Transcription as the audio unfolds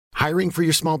Hiring for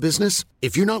your small business?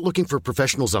 If you're not looking for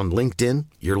professionals on LinkedIn,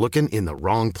 you're looking in the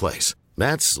wrong place.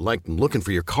 That's like looking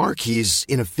for your car keys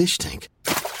in a fish tank.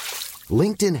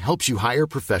 LinkedIn helps you hire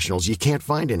professionals you can't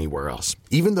find anywhere else,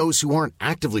 even those who aren't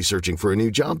actively searching for a new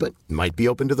job but might be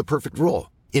open to the perfect role.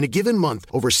 In a given month,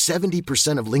 over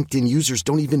 70% of LinkedIn users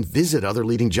don't even visit other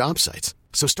leading job sites.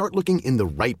 So start looking in the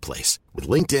right place. With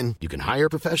LinkedIn, you can hire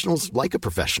professionals like a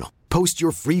professional. Post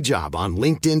your free job on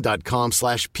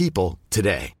linkedin.com/people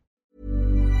today.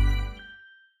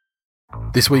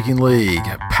 This week in League,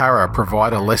 Para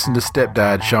provide a lesson to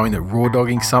stepdad showing that raw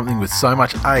dogging something with so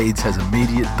much AIDS has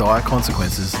immediate dire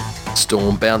consequences.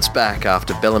 Storm bounce back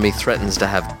after Bellamy threatens to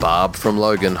have Barb from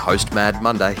Logan host Mad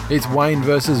Monday. It's Wayne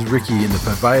versus Ricky in the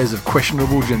purveyors of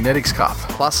questionable genetics cup.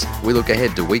 Plus, we look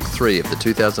ahead to week 3 of the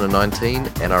 2019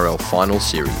 NRL Final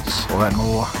Series. All that and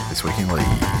more this week in League.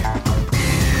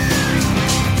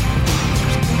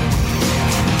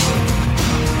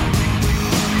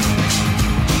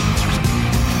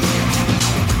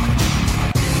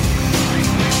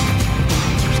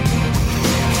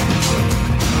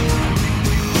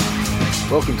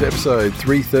 Welcome to episode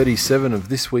 337 of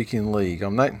This Week in League.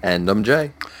 I'm Nate. And I'm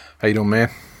Jay. How you doing, man?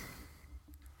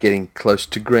 Getting close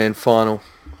to grand final.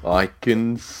 I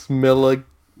can smell a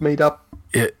meet-up.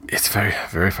 Yeah, it's very,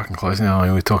 very fucking close now. I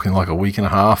mean, we're talking like a week and a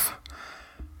half,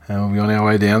 and we'll be on our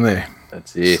way down there.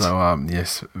 That's it. So,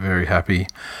 yes, very happy.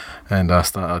 And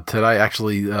today,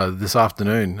 actually, this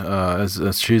afternoon,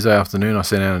 as Tuesday afternoon, I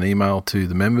sent out an email to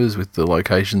the members with the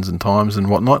locations and times and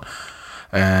whatnot.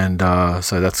 And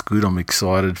so that's good. I'm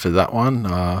excited for that one.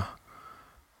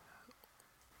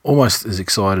 Almost as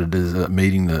excited as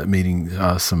meeting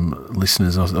some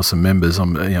listeners or some members.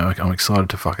 I'm excited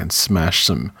to fucking smash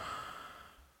some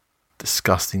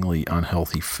disgustingly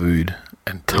unhealthy food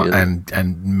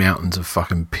and mountains of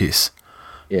fucking piss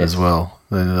as well.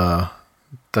 And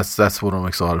that's what I'm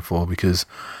excited for, because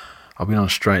I've been on a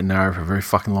straight and narrow for a very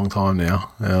fucking long time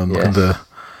now.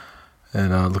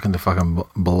 Looking to fucking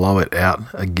blow it out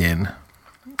again.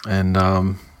 And,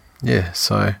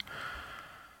 so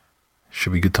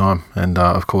should be a good time. And,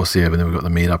 of course, but then we've got the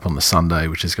meet-up on the Sunday,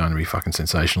 which is going to be fucking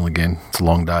sensational again. It's a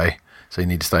long day, so you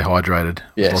need to stay hydrated.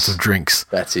 Yes. Lots of drinks.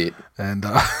 That's it. And,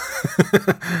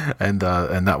 and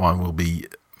that one will be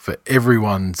for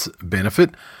everyone's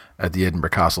benefit at the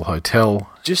Edinburgh Castle Hotel.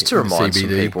 Just to remind some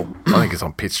people. I think it's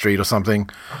on Pitt Street or something.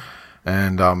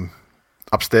 And,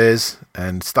 upstairs,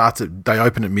 and they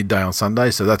open at midday on Sunday,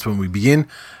 so that's when we begin,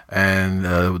 and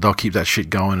they'll keep that shit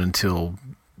going until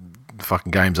the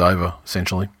fucking game's over,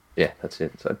 essentially. Yeah, that's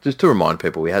it. So just to remind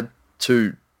people, we had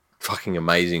 2 fucking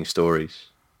amazing stories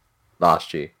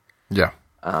last year. Yeah.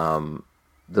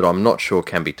 That I'm not sure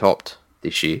can be topped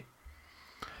this year.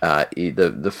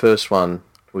 The first one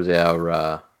was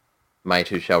our mate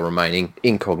who shall remain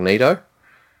incognito,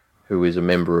 who is a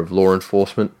member of law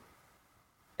enforcement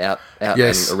out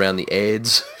yes. and around the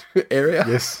Aids area.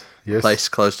 Yes. Place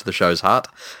close to the show's heart.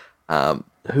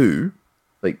 Who,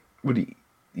 he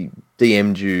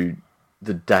DM'd you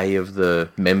the day of the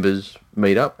members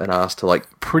meetup and asked to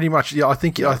pretty much. Yeah, I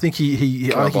think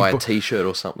he buy a T-shirt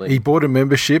or something. He bought a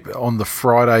membership on the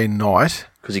Friday night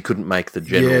because he couldn't make the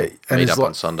general meetup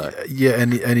on Sunday. Yeah,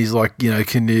 and he's like,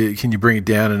 can you bring it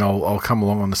down and I'll come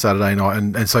along on the Saturday night,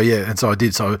 and so I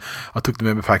did. So I took the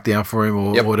member pack down for him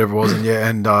or whatever it was,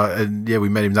 and we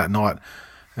met him that night.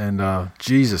 And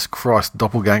Jesus Christ,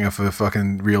 doppelganger for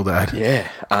fucking real dad. Yeah,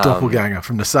 doppelganger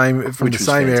from the same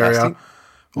area.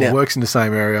 Or works in the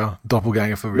same area,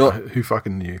 doppelganger for who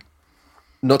fucking knew.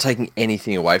 Not taking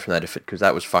anything away from that, because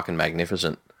that was fucking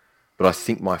magnificent. But I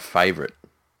think my favourite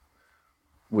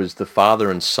was the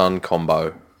father and son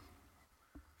combo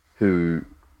who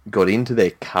got into their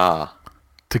car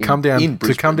to come down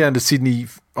to Sydney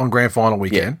on grand final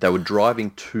weekend. Yeah, they were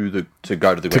driving to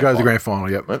go to the grand final.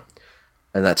 Yep. Right?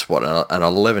 And that's what an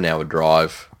 11-hour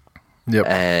drive. Yep.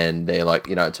 And they're like,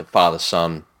 it's a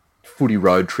father-son footy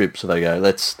road trip, so they go,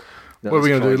 what are we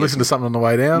going to do? Listen to something on the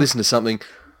way down? Listen to something.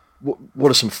 What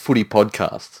are some footy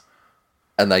podcasts?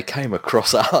 And they came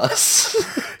across us.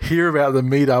 Hear about the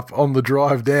meetup on the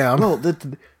drive down. Well,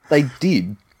 they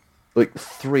did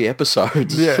 3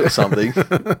 episodes or something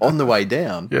on the way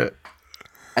down. Yeah.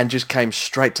 And just came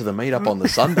straight to the meetup on the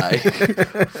Sunday.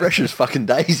 Fresh as fucking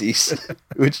daisies.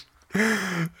 Which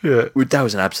that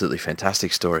was an absolutely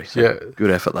fantastic story. So good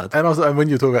effort, lads. And when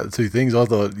you talk about the 2 things, I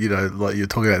thought, you're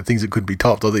talking about things that couldn't be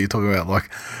topped. I thought you were talking about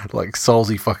like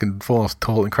Solzy fucking falling off the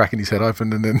toilet and cracking his head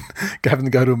open, and then having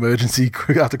to go to emergency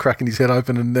after cracking his head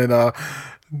open, and then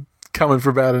coming for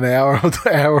about an hour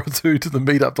or two to the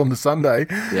meetup on the Sunday,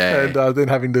 Yeah. and then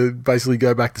having to basically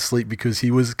go back to sleep because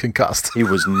he was concussed. He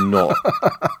was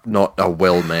not a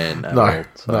well man at all.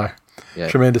 So, No. Yeah.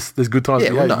 Tremendous. There's good times.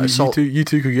 Yeah, well, no, you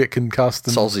two could get concussed.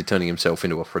 And, Solzy turning himself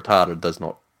into a frittata does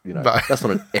not, No. that's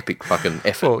not an epic fucking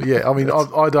effort. Well, yeah, I mean,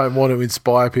 I don't want to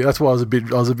inspire people. That's why I was a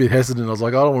bit hesitant. I was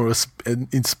like, I don't want to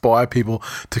inspire people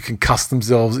to concuss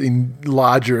themselves in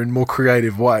larger and more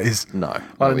creative ways. No,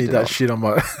 I don't need that shit on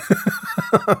my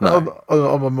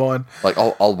on my mind. Like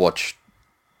I'll watch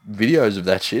videos of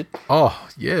that shit. Oh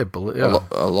yeah, A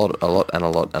lot.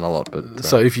 But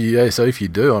so if you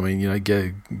do, I mean,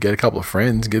 get a couple of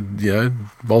friends, get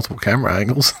multiple camera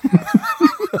angles.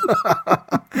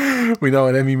 We know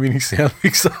an Emmy Mini sound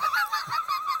mixer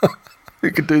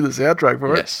who could do the soundtrack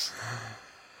for yes.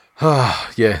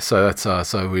 it. Yeah, so that's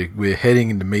so we're heading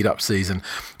into meetup season,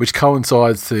 which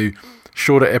coincides to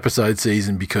shorter episode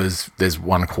season because there's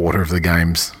 1/4 of the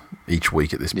games each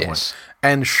week at this point, Yes.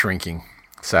 and shrinking,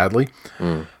 sadly.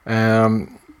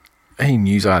 Any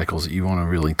news articles that you want to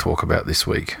really talk about this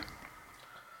week?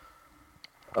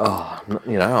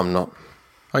 I'm not.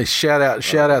 Hey, shout out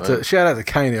to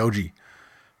Kane Elgey,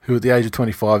 who at the age of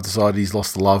 25 decided he's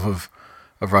lost the love of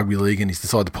rugby league and he's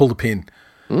decided to pull the pin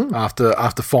after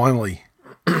finally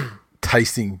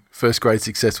tasting first grade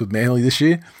success with Manly this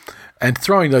year and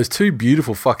throwing those two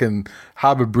beautiful fucking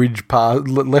Harbour Bridge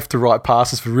left to right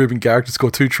passes for Ruben Garrick to score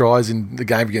 2 tries in the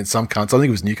game against some cunts. I think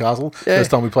it was Newcastle. Yeah.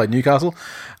 First time we played Newcastle.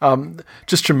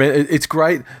 Just tremendous. It's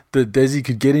great that Desi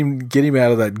could get him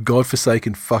out of that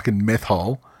godforsaken fucking meth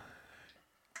hole.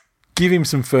 Give him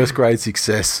some first grade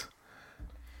success,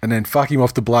 and then fuck him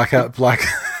off to black.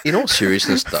 In all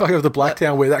seriousness, though, fuck him off to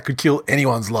Blacktown, where that could kill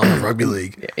anyone's love of rugby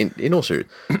league. yeah, in all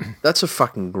seriousness, that's a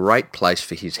fucking great place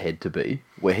for his head to be,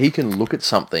 where he can look at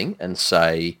something and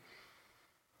say,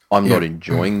 "I'm not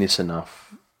enjoying this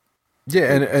enough."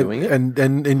 Yeah, doing it. and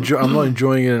I'm not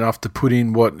enjoying it enough to put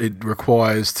in what it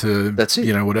requires to. That's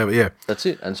it. Whatever. Yeah, That's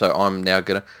it. And so I'm now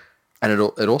gonna, and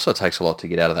it also takes a lot to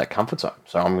get out of that comfort zone.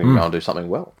 So I'm going to go and do something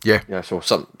well. Yeah. So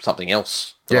something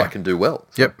else that I can do well.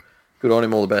 So Yep. Good on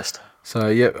him. All the best. So,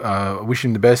 yeah, wish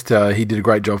him the best. He did a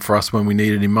great job for us when we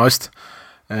needed him most.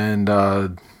 And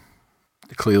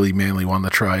clearly Manly won the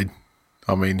trade.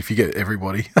 I mean, if you get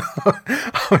everybody,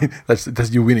 that's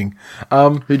you're winning.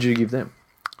 Who did you give them?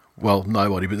 Well,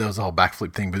 nobody, but that was the whole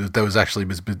backflip thing. But there was actually it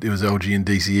was LG and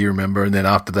DCE, remember? And then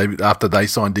after they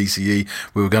signed DCE,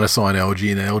 we were going to sign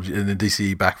LG, and then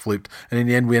DCE backflipped. And in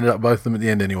the end, we ended up both of them at the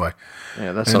end anyway.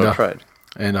 Yeah, that's not a trade.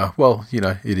 And well,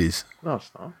 it is. No, it's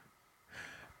not.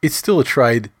 It's still a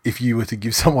trade if you were to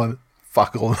give someone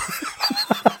fuck all.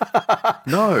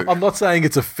 No, I'm not saying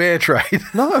it's a fair trade.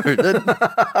 no.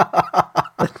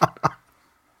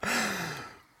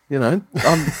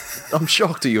 I'm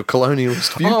shocked at your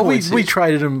colonialist viewpoints. We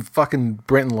traded him fucking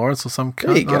Brenton Lawrence or some cunt.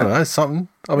 There you go. I don't know, something.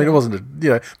 I mean, it wasn't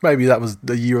maybe that was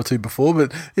a year or two before,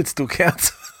 but it still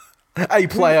counts. A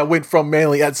player went from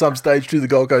Manly at some stage to the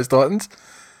Gold Coast Titans.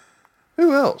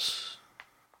 Who else?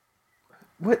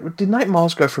 Did Nate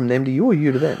Miles go from them to you or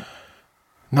you to them?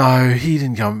 No, he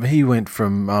didn't come. He went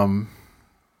from.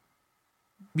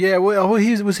 Yeah, well,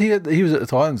 he was at the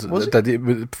Titans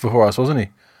before us, wasn't he?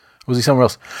 Was he somewhere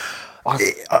else?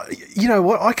 You know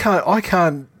what? I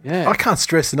can't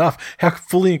stress enough how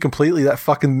fully and completely that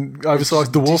fucking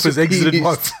oversized dwarf has exited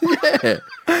my. Yeah.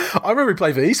 I remember he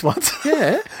played for East once.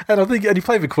 Yeah. and he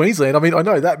played for Queensland. I mean, I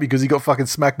know that because he got fucking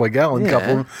smacked by Gallon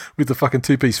couple with the fucking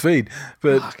 2-piece feed.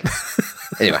 But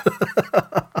Anyway,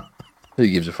 who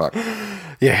gives a fuck?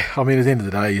 yeah, I mean, at the end of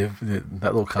the day,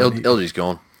 that little cunt. LG's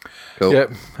gone. Cool.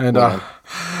 Yep, and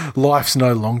life's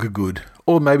no longer good,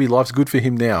 or maybe life's good for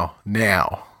him now.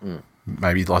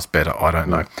 Maybe life's better. I don't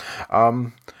know.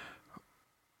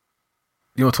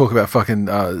 You want to talk about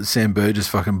fucking Sam Burgess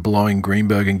fucking blowing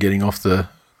Greenberg and getting off the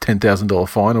 $10,000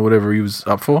 fine or whatever he was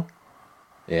up for?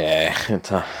 Yeah.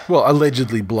 Well,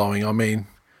 allegedly blowing. I mean,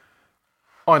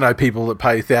 I know people that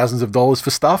pay thousands of dollars for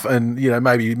stuff, and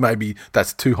maybe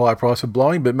that's too high a price for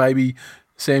blowing, but maybe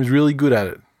Sam's really good at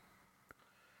it.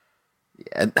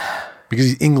 Yeah. Because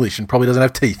he's English and probably doesn't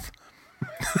have teeth.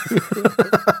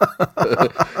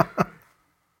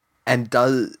 And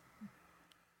does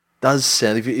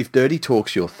sound if dirty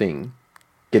talk's your thing,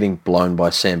 getting blown by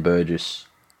Sam Burgess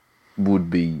would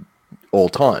be all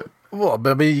time. Well,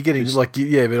 but I mean, you're getting but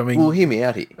I mean, Well, hear me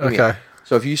out here. Okay.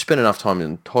 So if you spend enough time,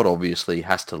 and Todd obviously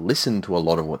has to listen to a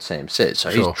lot of what Sam says, so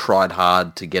Sure. he's tried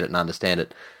hard to get it and understand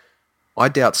it. I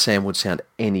doubt Sam would sound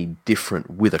any different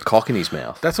with a cock in his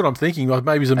mouth. That's what I'm thinking. Like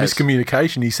maybe it's a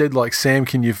miscommunication. He said, like, Sam,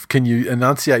 can you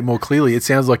enunciate more clearly? It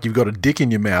sounds like you've got a dick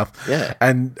in your mouth. Yeah.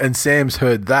 And Sam's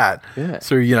heard that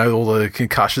through, all the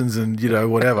concussions and,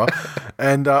 whatever.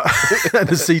 and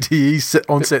the CTE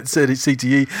on set said it's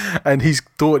CTE, and he's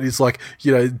thought it's like,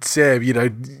 Sam,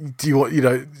 do you want,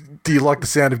 do you like the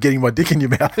sound of getting my dick in your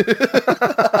mouth?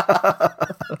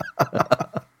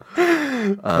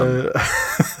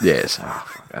 Yes.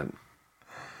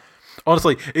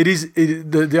 Honestly, it is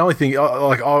the only thing.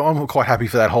 I'm quite happy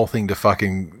for that whole thing to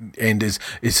fucking end. Is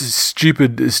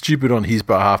stupid on his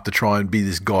behalf to try and be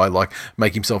this guy, like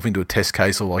make himself into a test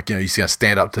case, or like he's going to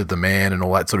stand up to the man and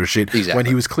all that sort of shit. Exactly. When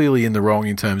he was clearly in the wrong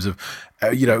in terms of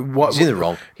what he's in the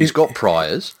wrong. He's got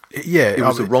priors. Yeah, it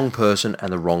was the wrong person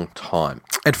and the wrong time.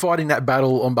 And fighting that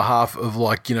battle on behalf of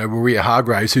Maria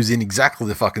Hargraves, who's in exactly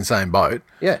the fucking same boat.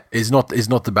 Yeah, is not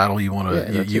the battle you want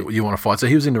to you want to fight. So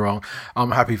he was in the wrong.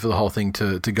 I'm happy for the whole thing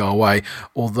to go away.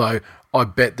 Although I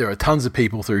bet there are tons of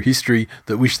people through history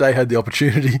that wish they had the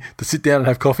opportunity to sit down and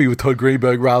have coffee with Todd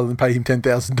Greenberg rather than pay him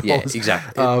 $10,000. Yeah,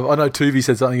 exactly. I know Tuvey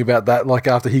said something about that. Like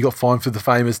after he got fined for the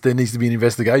famous "there needs to be an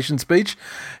investigation" speech,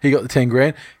 he got the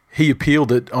 $10,000. He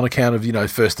appealed it on account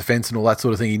of, first offence and all that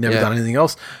sort of thing. He'd never done anything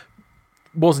else.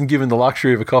 Wasn't given the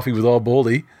luxury of a coffee with old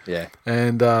Baldy. Yeah.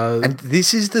 And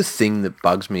this is the thing that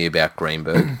bugs me about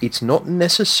Greenberg. It's not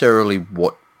necessarily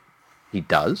what he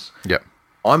does. Yep.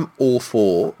 I'm all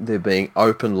for there being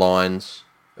open lines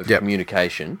of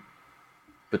communication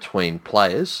between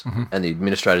players and the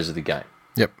administrators of the game.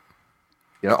 Yep.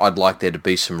 I'd like there to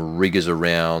be some rigours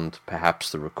around perhaps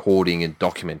the recording and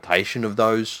documentation of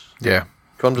those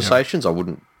conversations. I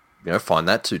wouldn't, find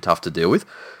that too tough to deal with.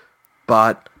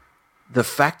 But the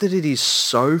fact that it is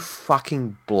so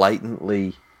fucking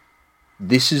blatantly,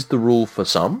 this is the rule for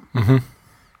some,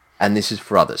 and this is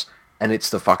for others, and it's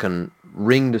the fucking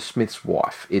ring to Smith's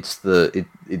wife. It's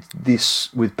it's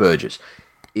this with Burgess.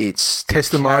 It's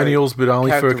testimonials, but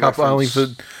only for a couple, only for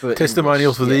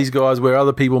testimonials for these guys, where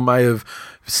other people may have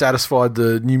satisfied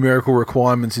the numerical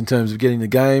requirements in terms of getting the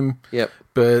game. Yep.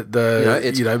 But but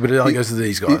it only goes to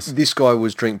these guys. This guy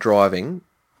was drink driving,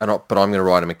 but I'm going to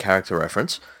write him a character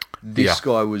reference. This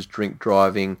guy was drink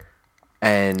driving,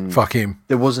 and fuck him.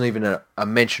 There wasn't even a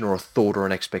mention or a thought or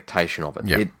an expectation of it.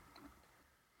 Yep.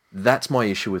 That's my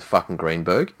issue with fucking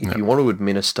Greenberg. If you want to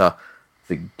administer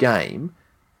the game,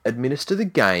 administer the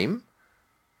game.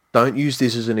 Don't use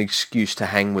this as an excuse to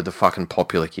hang with the fucking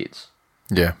popular kids.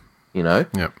 Yeah.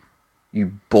 Yep.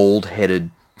 You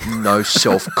bald-headed, no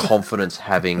self-confidence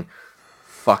having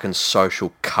fucking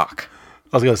social cuck.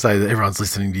 I was going to say that everyone's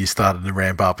listening to you starting to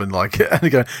ramp up and and they're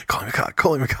going, call him a cuck,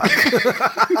 call him a cuck.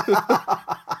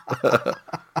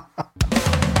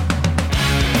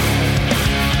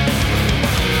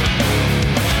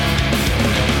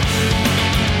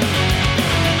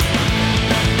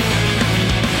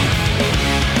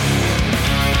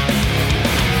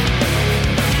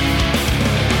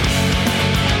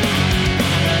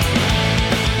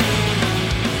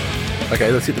 Okay,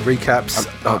 let's hit the recaps.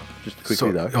 Just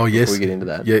quickly though. Oh yes. Before we get into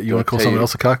that. Yeah, you want to call someone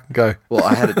else a cuck? Go. Well,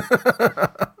 I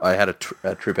had a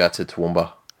trip out to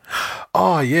Toowoomba.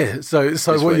 Oh yeah. So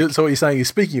what you're saying is,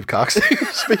 speaking of cucks.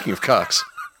 Speaking of cucks.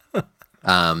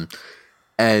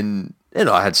 And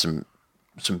I had some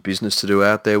business to do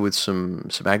out there with some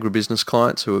agribusiness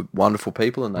clients who are wonderful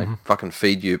people, and they fucking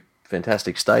feed you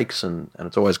fantastic steaks, and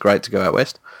it's always great to go out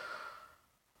west.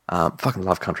 Fucking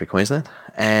love country Queensland,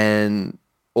 and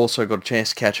also got a chance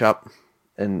to catch up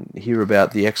and hear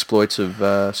about the exploits of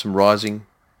some rising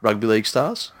rugby league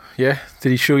stars. Yeah, did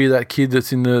he show you that kid that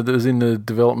was in the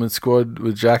development squad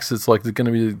with Jax? That's like going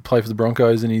to be play for the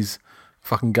Broncos, and he's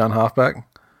fucking gun halfback.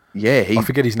 Yeah, I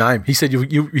forget his name. He said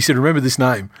you said remember this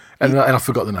name, and I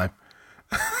forgot the name.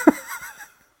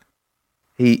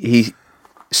 he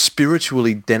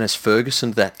spiritually Dennis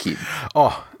Ferguson, that kid.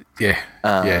 Oh yeah,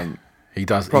 yeah. He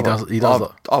does. He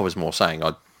does. I was more saying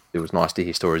it was nice to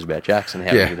hear stories about Jackson,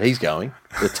 how good he's going.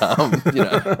 But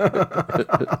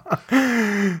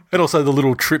and also the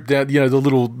little trip down,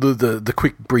 the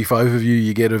quick brief overview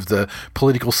you get of the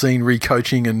political scene,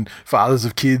 recoaching and fathers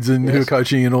of kids and who are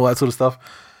coaching and all that sort of stuff.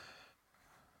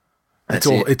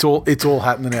 It's all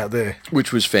happening out there,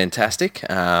 which was fantastic.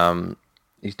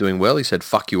 He's doing well. He said,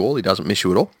 "Fuck you all." He doesn't miss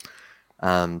you at all.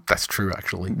 That's true,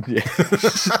 actually. Yeah.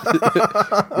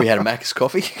 We had a Macca's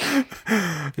coffee.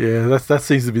 Yeah, that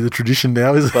seems to be the tradition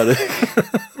now, isn't it?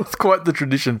 It's quite the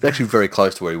tradition. It's actually very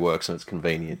close to where he works, and it's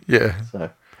convenient. Yeah. So,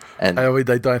 and I mean,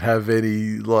 they don't have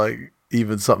any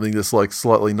even something that's like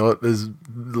slightly not as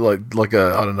like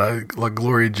a, I don't know, like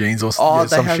Gloria Jeans or some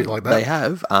shit like that? They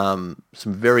have some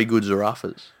very good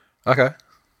Zarafas. Okay.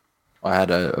 I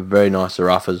had a very nice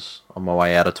Zarafas on my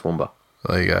way out of Toowoomba.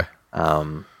 There you go.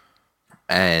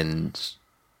 And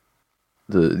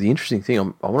the interesting thing,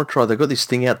 I want to try, they've got this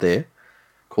thing out there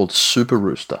called Super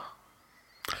Rooster.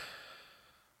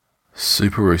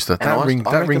 Super Rooster. That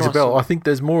rings a bell. I think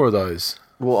there's more of those.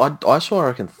 Well, I saw, I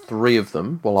reckon, 3 of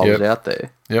them while I was out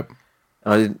there. Yep.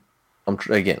 And I'm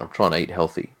trying to eat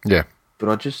healthy. Yeah.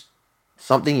 But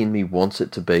something in me wants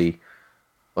it to be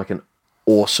like an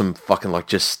awesome fucking, like,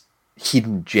 just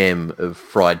hidden gem of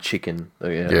fried chicken.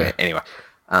 Yeah. Anyway.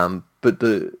 But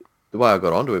the way I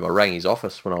got onto him, I rang his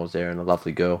office when I was there, and a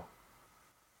lovely girl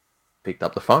picked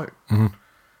up the phone. Mm-hmm.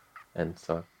 And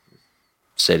so I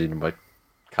said into my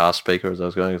car speaker as I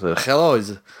was going, I said, "Hello,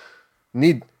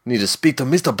 need to speak to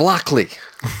Mr. Blackley.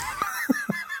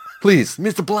 Please,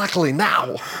 Mr. Blackley,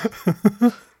 now."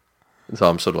 And so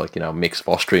I'm sort of like, mix of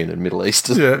Austrian and Middle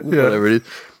Eastern, whatever it is.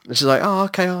 And she's like, "Oh,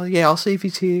 okay, I'll see if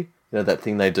he's here." That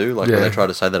thing they do, like when they try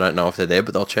to say they don't know if they're there,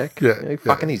 but they'll check. Yeah.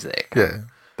 Fucking he's there. Yeah.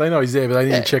 They know he's there, but they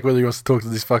need to check whether he wants to talk to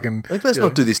this fucking... Like, let's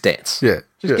not do this dance. Yeah.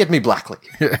 Just get me Blackley.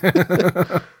 Yeah.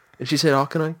 And she said, "Oh,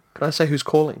 can I say who's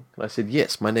calling?" And I said,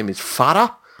 "Yes, my name is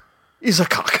Farah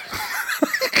Isakak."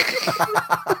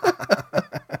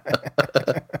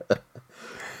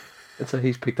 And so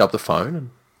he's picked up the phone and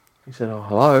he said, "Oh,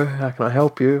 hello, how can I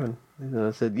help you?" And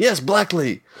I said, "Yes,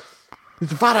 Blackley.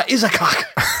 It's Farah Isakak."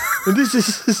 And this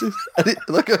is and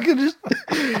I can just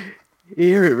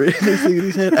hear it really in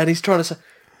his head, and he's trying to say,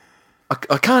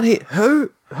 I can't hear,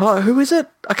 who? Hello, who is it?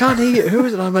 I can't hear you. Who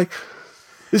is it? And I'm like,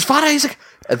 "It's Farah Isakak."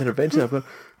 And then eventually I'm going,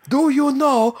 "Do you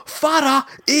know Farah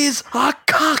is a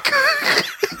cock?"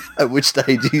 At which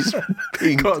stage he's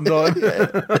pinged. Cotton on.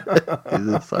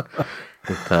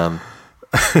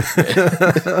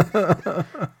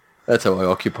 That's how I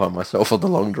occupy myself on the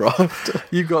long drive.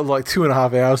 You've got like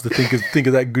 2.5 hours to think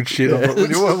of that good shit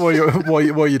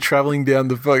while you're travelling down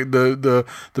the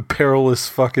perilous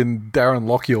fucking Darren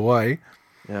Lockyer way.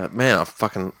 Yeah, man,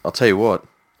 I'll tell you what,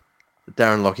 the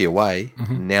Darren Lockyer way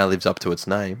now lives up to its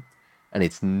name, and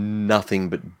it's nothing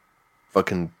but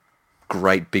fucking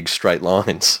great big straight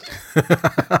lines.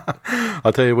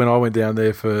 I'll tell you, when I went down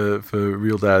there for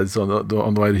Real Dad's on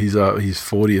the way to his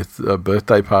 40th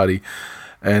birthday party,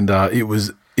 and it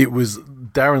was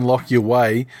Darren Lockyer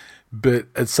way, but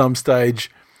at some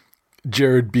stage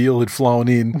Jared Beale had flown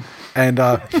in and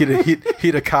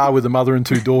hit a car with a mother and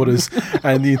 2 daughters,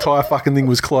 and the entire fucking thing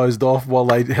was closed off while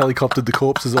they helicoptered the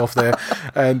corpses off there,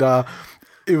 and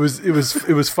it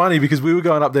was funny because we were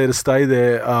going up there to stay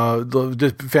there.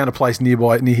 Just found a place near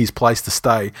his place to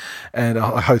stay, and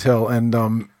a hotel,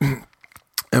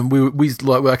 and we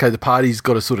like, okay, the party's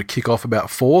got to sort of kick off about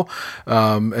 4,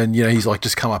 and he's like,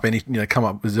 just come up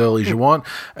as early as you want,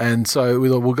 and so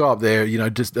we'll go up there,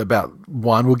 just about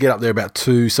 1. We'll get up there about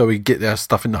 2, so we get our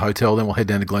stuff in the hotel, then we'll head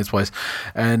down to Glenn's place,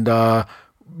 and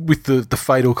with the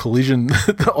fatal collision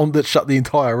that shut the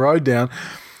entire road down,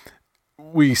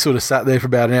 we sort of sat there for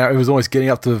about an hour. It was almost getting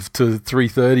up to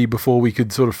 3:30 before we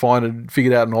could sort of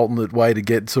figured out an alternate way to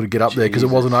get up there, because it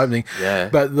wasn't opening. Yeah.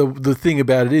 But the thing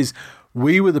about it is,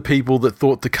 we were the people that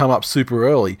thought to come up super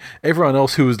early. Everyone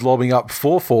else who was lobbing up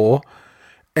 4,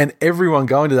 and everyone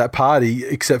going to that party,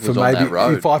 except for maybe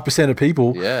 5% of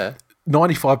people,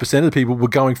 95% of the people were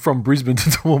going from Brisbane to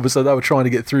Toowoomba, so they were trying to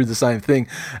get through the same thing.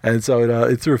 And so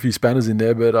it threw a few spanners in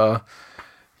there, but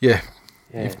yeah,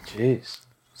 jeez.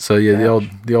 So yeah,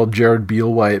 the old Jared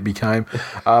Beale way it became.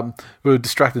 We were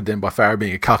distracted then by Farah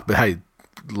being a cuck, but hey,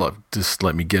 just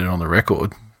let me get it on the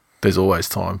record. There's always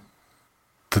time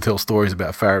to tell stories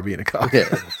about Farah being a cuck. Yeah.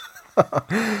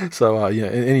 So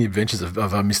any adventures of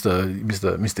Mr.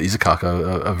 Isakak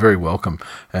are very welcome,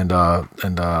 and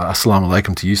assalamu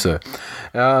alaikum to you, sir.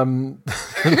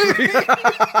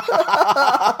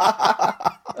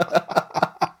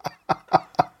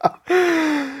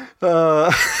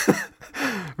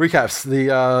 Recaps.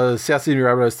 The South Sydney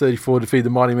Rabbitohs 34 defeat the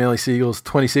mighty Manly Seagulls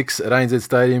 26 at ANZ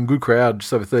Stadium. Good crowd,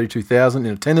 just over 32,000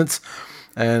 in attendance.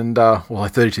 And,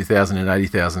 32,000 and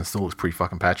 80,000 still looks pretty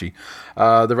fucking patchy.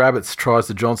 The Rabbits tries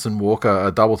to Johnson, Walker,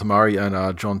 a double to Murray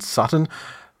and John Sutton.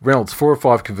 Reynolds 4 of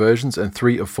 5 conversions and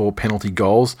 3 of 4 penalty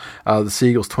goals. The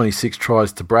Seagulls 26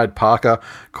 tries to Brad Parker,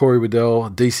 Corey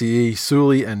Waddell, DCE,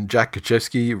 Sully and Jack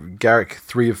Kuchevsky. Garrick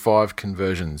 3 of 5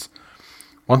 conversions.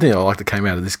 One thing I like that came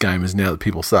out of this game is now that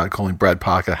people start calling Brad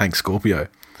Parker Hank Scorpio,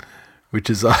 which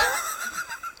is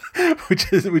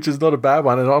which is not a bad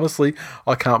one. And honestly,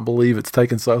 I can't believe it's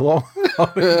taken so long.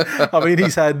 I mean,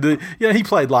 he's had, he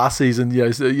played last season,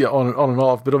 on and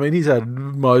off, but I mean, he's had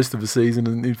most of the season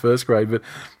in first grade. But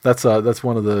that's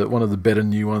one of the better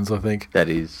new ones, I think. That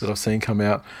is that I've seen come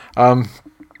out.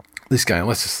 This game,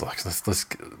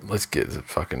 let's get it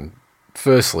fucking.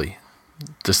 Firstly,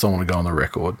 just I want to go on the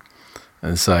record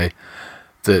and say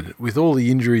that with all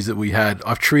the injuries that we had,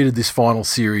 I've treated this final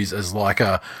series as like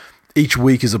each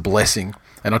week is a blessing,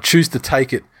 and I choose to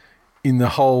take it in the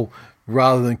whole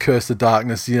rather than curse the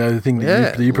darkness. The thing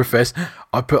that you profess.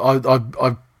 I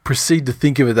proceed to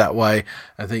think of it that way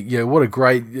and think, what a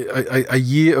great a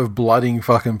year of blooding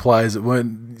fucking players that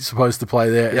weren't supposed to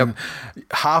play there. Yep. And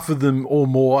half of them or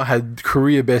more had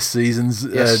career best seasons.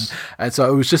 Yes. And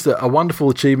so it was just a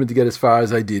wonderful achievement to get as far as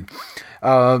they did.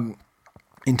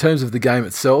 In terms of the game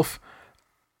itself,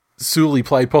 Sully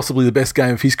played possibly the best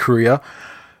game of his career.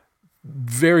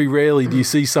 Very rarely do you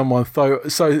see someone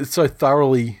so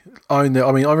thoroughly own their.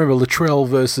 I mean, I remember Latrell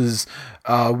versus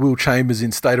Will Chambers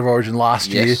in State of Origin last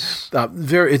year.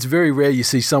 It's very rare you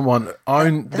see someone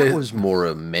own. That was more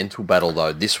a mental battle,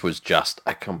 though. This was just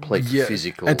a complete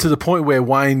physical, and to the point where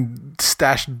Wayne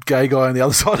stashed Gay Guy on the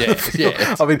other side of the field.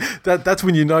 Yeah. I mean, that's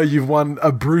when you know you've won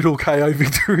a brutal KO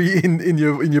victory in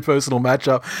your personal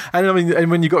matchup. And I mean, and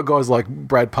when you got guys like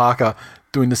Brad Parker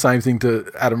doing the same thing to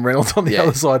Adam Reynolds on the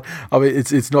other side, I mean,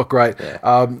 it's not great. Yeah.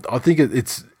 I think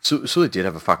it's. Sully did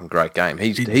have a fucking great game.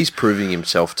 He's proving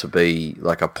himself to be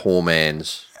like a poor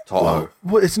man's Tylo.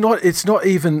 Well, it's not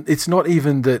even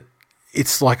that.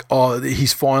 It's like,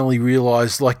 he's finally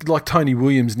realised, like Tony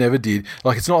Williams never did.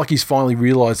 Like, it's not like he's finally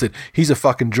realised that he's a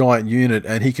fucking giant unit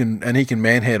and he can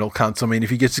manhandle cunts. I mean, if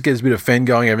he gets a bit of fen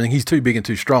going, everything, he's too big and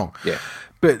too strong. Yeah.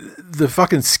 But the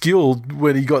fucking skill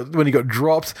when he got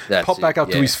dropped, popped back up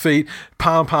to his feet,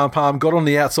 palm, got on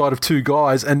the outside of two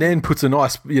guys, and then puts a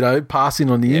nice pass in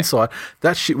on the inside.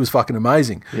 That shit was fucking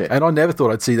amazing. Yeah. And I never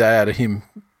thought I'd see that out of him.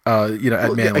 At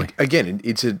Manly. Again,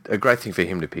 it's a great thing for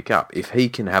him to pick up. If he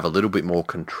can have a little bit more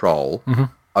control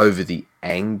over the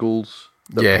angles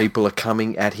that people are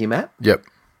coming at him at,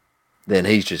 then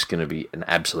he's just going to be an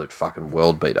absolute fucking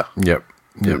world beater.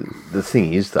 The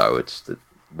thing is, though, it's that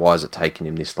why is it taking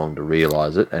him this long to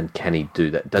realise it, and can he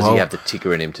do that? Does he have the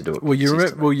ticker in him to do it? Well,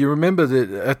 you remember that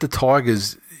at the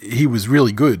Tigers, he was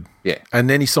really good. Yeah. And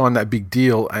then he signed that big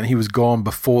deal and he was gone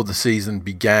before the season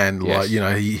began. Yes.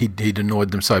 Like, he'd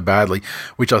annoyed them so badly,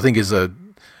 which I think is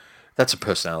that's a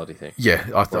personality thing. Yeah,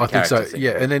 I think so. Thing.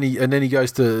 Yeah, and then he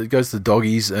goes to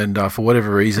Doggies, and for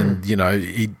whatever reason,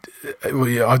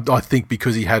 I think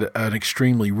because he had an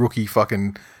extremely rookie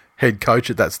fucking head coach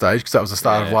at that stage, because that was the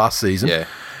start of last season. Yeah.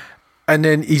 And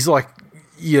then he's like,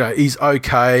 he's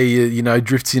okay,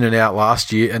 drifts in and out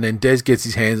last year, and then Des gets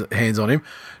his hands on him,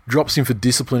 drops him for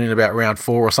discipline in about round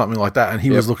 4 or something like that, and he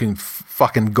was looking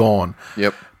fucking gone.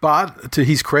 Yep. But to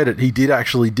his credit, he did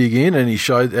actually dig in, and he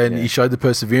showed the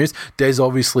perseverance. Des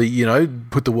obviously,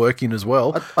 put the work in as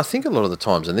well. I think a lot of the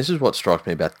times, and this is what strikes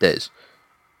me about Des,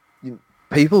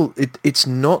 people, it's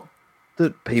not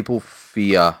that people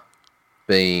fear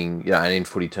being, and in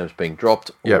footy terms, being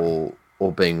dropped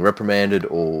or being reprimanded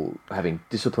or having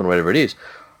discipline or whatever it is.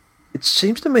 It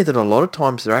seems to me that a lot of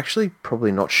times they're actually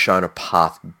probably not shown a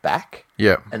path back.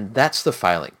 Yeah. And that's the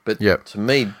failing. But to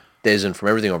me, Des, and from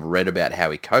everything I've read about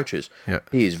how he coaches,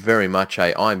 he is very much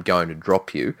I'm going to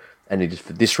drop you, and it is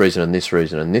for this reason and this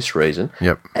reason and this reason.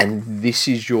 Yep. And this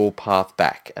is your path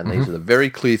back. And these are the very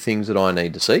clear things that I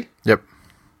need to see. Yep.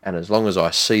 And as long as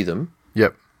I see them,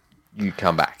 you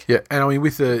come back. Yeah, and I mean,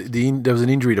 with there was an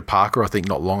injury to Parker, I think,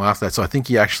 not long after that. So I think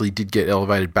he actually did get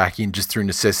elevated back in just through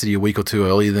necessity a week or two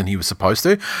earlier than he was supposed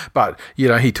to. But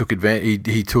he took advantage.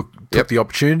 He took the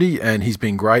opportunity, and he's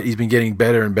been great. He's been getting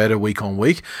better and better week on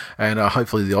week, and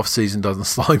hopefully the off season doesn't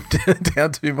slow him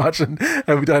down too much, and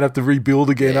we don't have to rebuild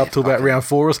again up till about round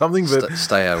 4 or something. But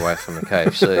stay away from the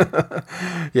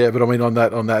KFC. Yeah, but I mean, on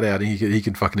that outing, he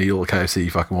can fucking eat all the KFC he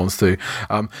fucking wants to.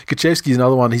 Kaczewski's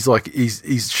another one.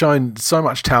 He's shown so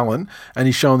much talent, and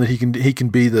he's shown that he can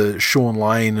be the Sean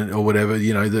Lane or whatever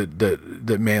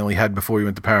that Manly had before he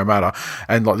went to Parramatta,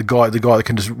 and like the guy that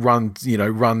can just run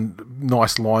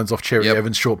nice lines off Cherry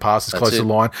Evans, short passes close to the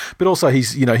line, but also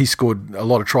he's scored a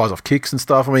lot of tries off kicks and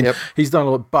stuff. I mean, he's done a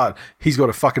lot, but he's got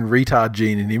a fucking retard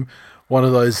gene in him. One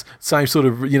of those same sort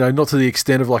of, not to the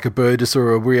extent of like a Burgess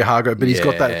or a Weir Hargrove, but he's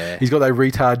got that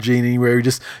retard gene in where he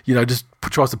just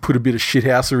tries to put a bit of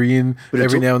shithousery in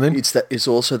every now and then. It's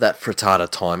also that frittata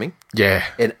timing. Yeah.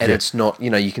 And it's not,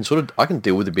 you can I can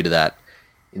deal with a bit of that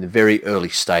in the very early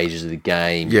stages of the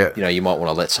game. Yeah. You might want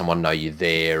to let someone know you're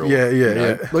there. Or,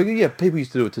 Yeah. Like, people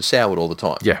used to do it to Soward all the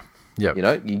time. Yeah. Yep. You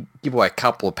know, you give away a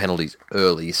couple of penalties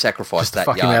early, you sacrifice Just to that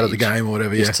fuck him yardage out of the game or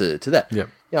whatever, just to that. Yep.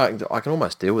 Yeah, I can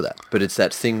almost deal with that. But it's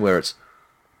that thing where it's,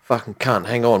 fucking cunt,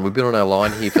 hang on, we've been on our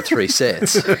line here for 3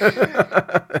 sets.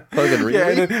 Fucking really?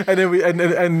 Yeah,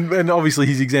 and obviously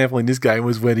his example in this game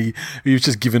was when he was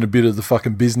just given a bit of the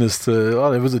fucking business to,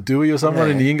 there was a Dewey or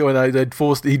someone in the Ingo, and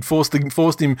he'd forced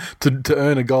him to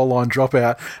earn a goal line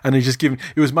dropout, and he just given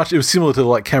it was similar to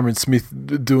like Cameron Smith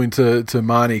doing to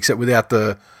Marnie, except without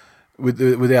the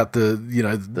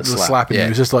the slapping. Yeah.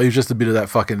 It was just a bit of that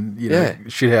fucking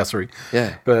shithousery.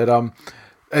 Yeah. But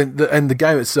And the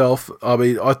game itself, I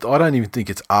mean, I don't even think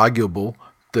it's arguable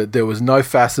that there was no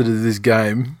facet of this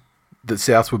game that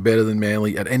Souths were better than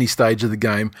Manly at any stage of the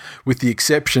game, with the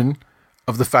exception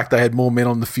of the fact they had more men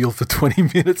on the field for 20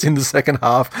 minutes in the second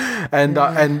half.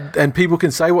 And people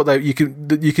can say what you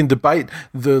can debate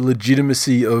the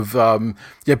legitimacy of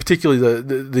particularly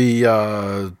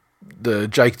the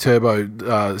Jake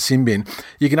Turbo sin bin.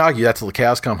 You can argue that till the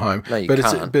cows come home. No, you can't,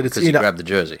 can't, but it's because you grabbed the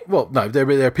jersey. Well, no, there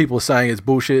are people saying it's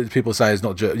bullshit. People are saying it's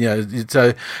not,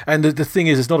 So, and the thing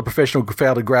is, it's not a professional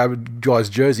foul to grab a guy's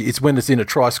jersey. It's when it's in a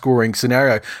try-scoring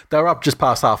scenario. They were up just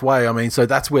past halfway. I mean, so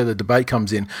that's where the debate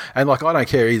comes in. And like, I don't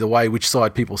care either way which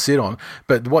side people sit on.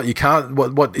 But what is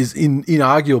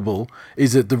inarguable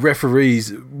is that the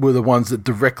referees were the ones that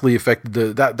directly affected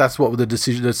that's what the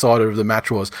decider of the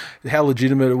match was. How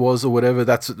legitimate it was or whatever.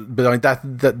 But I mean, that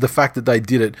the fact that they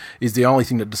did it is the only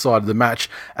thing that decided the match.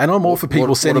 And I'm all for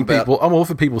people sending people. I'm all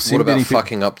for people What about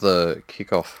fucking up the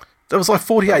kickoff? That was like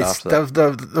 48. They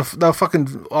were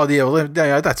fucking. Oh yeah, well,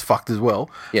 that's fucked as well.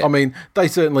 Yeah. I mean, they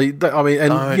certainly. Don't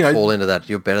fall into that.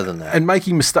 You're better than that. And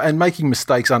making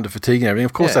mistakes under fatigue and everything.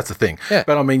 Of course, that's a thing. Yeah.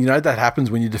 But I mean, that happens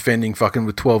when you're defending fucking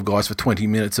with 12 guys for 20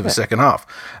 minutes of a second half.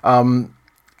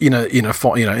 In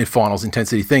finals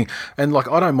intensity thing, and like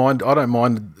I don't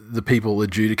mind the people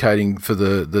adjudicating for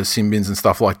the sin bins and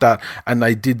stuff like that, and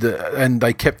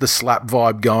they kept the slap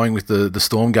vibe going with the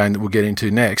Storm game that we'll get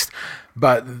into next,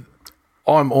 but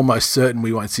I'm almost certain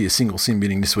we won't see a single sin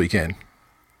binning this weekend.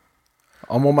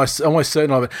 I'm almost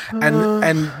certain of it,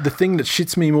 and the thing that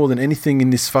shits me more than anything in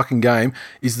this fucking game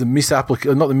is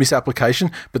not the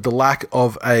misapplication, but the lack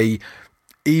of a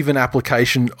even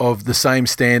application of the same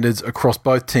standards across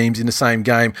both teams in the same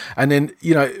game. And then,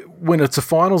 when it's a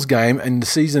finals game and the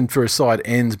season for a side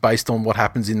ends based on what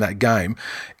happens in that game,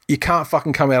 you can't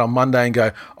fucking come out on Monday and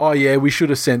go, oh yeah, we should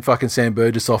have sent fucking Sam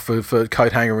Burgess off for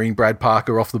coat hangering Brad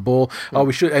Parker off the ball. Oh,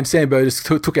 we should, and Sam Burgess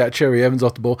took out Cherry Evans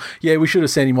off the ball. Yeah, we should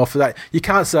have sent him off for that. You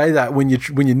can't say that when you're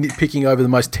nitpicking over the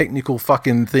most technical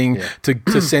fucking thing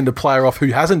to send a player off who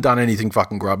hasn't done anything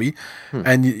fucking grubby.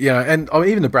 And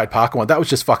even the Brad Parker one, that was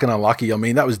just fucking unlucky. I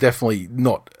mean, that was definitely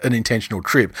not an intentional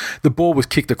trip. The ball was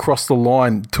kicked across the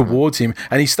line towards him,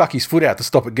 and he stuck his foot out to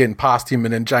stop it getting past him,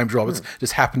 and then James Roberts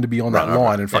just happened to be on that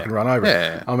line and fucking run over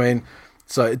it. I mean,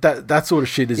 so that sort of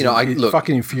shit is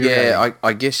fucking infuriating. Yeah,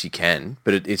 I guess you can,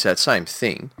 but it's that same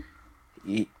thing.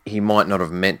 He might not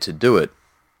have meant to do it,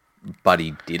 but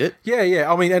he did it.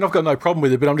 Yeah. I mean, and I've got no problem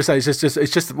with it, but I'm just saying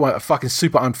it's just a fucking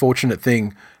super unfortunate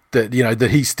thing that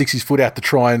that he sticks his foot out to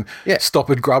try and stop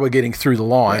a grubber getting through the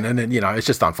line, and then it's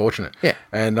just unfortunate. Yeah,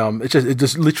 and it's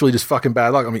just literally just fucking bad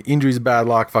luck. I mean, injuries are bad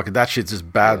luck. Fucking that shit's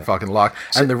just bad fucking luck.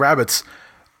 And the Rabbits,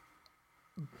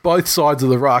 both sides of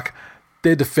the ruck,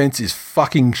 their defense is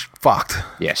fucking fucked.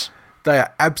 Yes. They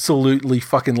are absolutely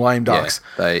fucking lame ducks.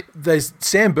 There's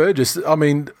Sam Burgess. I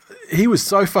mean, he was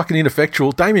so fucking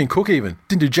ineffectual. Damien Cook even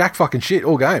didn't do jack fucking shit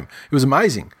all game. It was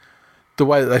amazing the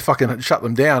way that they fucking shut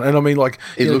them down. And I mean, like,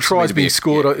 tries being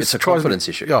scored. It's a confidence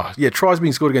issue. Tries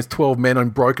being scored against 12 men on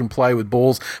broken play with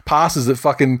balls, passes that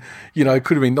fucking, could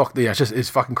have been knocked. Yeah, it's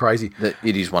fucking crazy.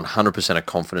 It is 100% a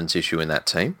confidence issue in that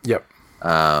team. Yep.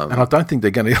 And I don't think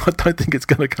I don't think it's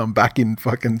going to come back in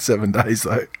fucking 7 days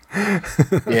though.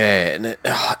 Yeah,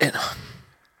 and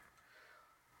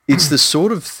it's the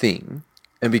sort of thing,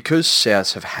 and because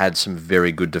Souths have had some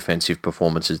very good defensive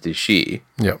performances this year,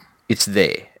 it's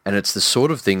there, and it's the sort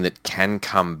of thing that can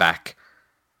come back.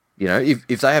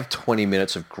 If they have 20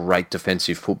 minutes of great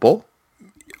defensive football,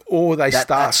 or they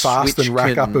start fast and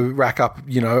rack up,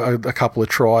 a couple of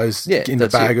tries in the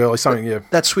bag early, something.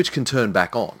 That switch can turn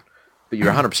back on. But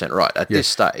you're 100% right. At this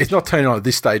stage, it's not turning on at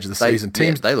this stage of the season.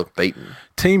 Teams, they look beaten.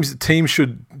 Teams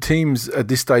at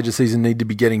this stage of the season need to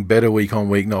be getting better week on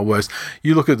week, not worse.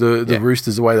 You look at the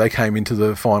Roosters, the way they came into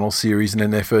the final series and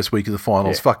then their first week of the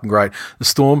finals, fucking great. The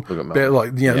Storm,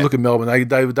 look at Melbourne.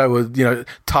 They were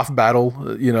tough battle,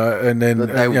 and then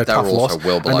they tough were loss, also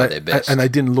well below their best, and they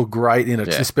didn't look great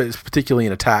particularly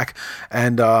in attack.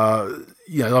 And I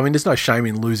mean, there's no shame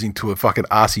in losing to a fucking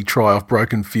arsey try off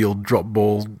broken field drop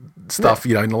ball stuff,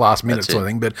 in the last minute sort of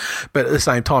thing. But at the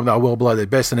same time, they were well below their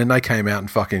best, and then they came out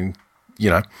and fucking,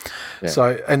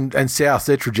 So, and South,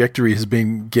 their trajectory has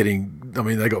been getting,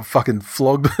 they got fucking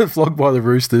flogged by the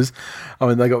Roosters.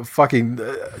 They got fucking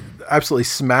absolutely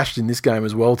smashed in this game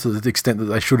as well, to the extent that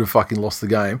they should have fucking lost the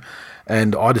game.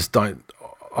 And I just don't,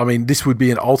 this would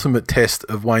be an ultimate test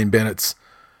of Wayne Bennett's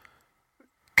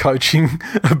coaching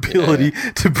ability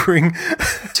to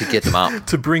get them up,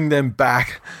 to bring them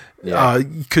back.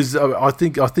 Because I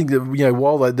think that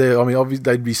while they're, obviously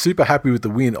they'd be super happy with the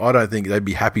win. I don't think they'd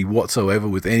be happy whatsoever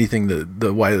with anything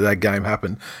the way that game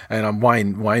happened. And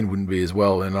Wayne wouldn't be as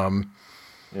well. And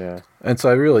and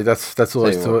so really that's all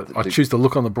there is to it. I choose to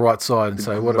look on the bright side and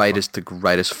say the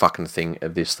greatest fucking thing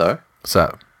of this though.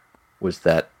 So was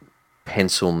that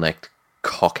pencil-necked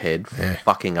cockhead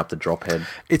fucking up the drop head.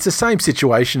 It's the same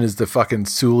situation as the fucking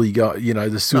Sully guy,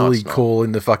 the Sully call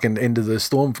in the fucking end of the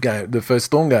Storm game, the first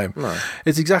Storm game. No.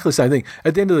 It's exactly the same thing.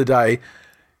 At the end of the day,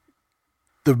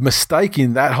 the mistake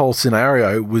in that whole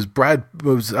scenario was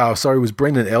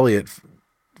Brendan Elliott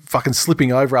fucking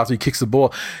slipping over after he kicks the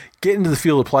ball, get into the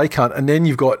field of play cunt, and then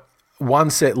you've got one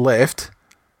set left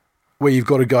where you've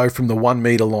got to go from the 1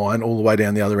 meter line all the way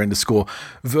down the other end to score,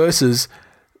 versus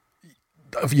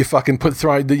if you fucking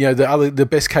the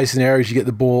best case scenario is you get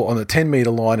the ball on the 10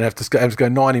 meter line and have to go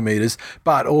 90 meters,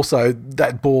 but also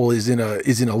that ball is in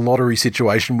a lottery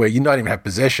situation where you don't even have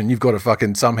possession. You've got to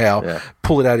fucking somehow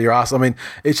pull it out of your ass. It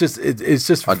was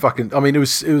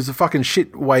a fucking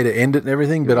shit way to end it and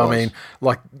everything. But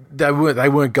they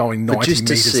weren't going 90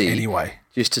 meters anyway.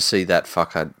 Just to see that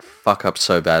fuck up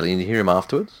so badly, and you hear him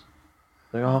afterwards.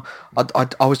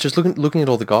 Like, I was just looking at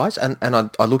all the guys, and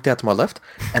I looked out to my left,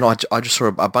 and I just saw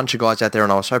a bunch of guys out there,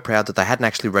 and I was so proud that they hadn't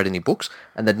actually read any books,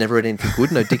 and they'd never read anything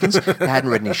good, no Dickens. They hadn't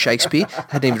read any Shakespeare,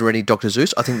 hadn't even read any Dr.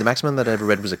 Zeus. I think the maximum they'd ever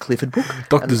read was a Clifford book.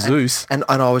 Dr. Zeus. And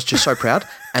I was just so proud.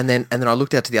 And then I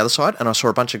looked out to the other side, and I saw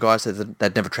a bunch of guys that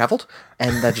they'd never travelled,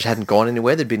 and they just hadn't gone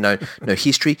anywhere. There'd been no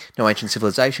history, no ancient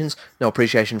civilizations, no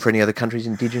appreciation for any other country's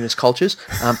indigenous cultures.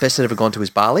 Best they'd ever gone to is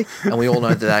Bali, and we all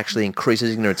know that actually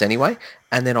increases ignorance anyway.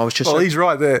 And then I was just... Well, he's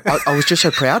right there. I was just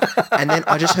so proud. And then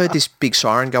I just heard this big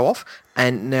siren go off.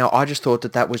 And now I just thought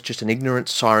that was just an ignorant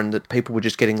siren, that people were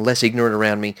just getting less ignorant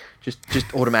around me just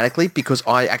automatically, because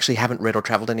I actually haven't read or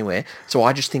travelled anywhere. So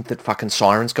I just think that fucking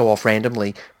sirens go off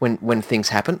randomly when things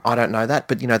happen. I don't know that.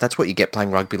 But, that's what you get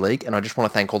playing rugby league. And I just want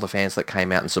to thank all the fans that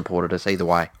came out and supported us either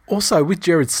way. Also, with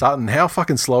Jared Sutton, how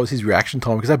fucking slow is his reaction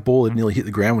time? Because that ball had nearly hit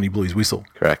the ground when he blew his whistle.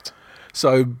 Correct.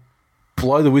 So...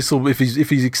 blow the whistle if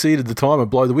he's exceeded the timer.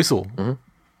 Blow the whistle. Mm-hmm.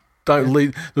 Don't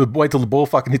wait till the ball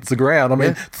fucking hits the ground.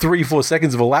 3-4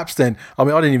 seconds of a lapse. Then I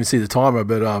didn't even see the timer,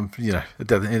 but at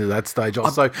the end of that stage,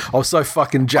 I was so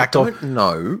fucking jacked off. I don't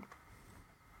know,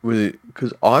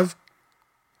 because I've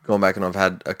gone back and I've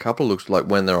had a couple of looks like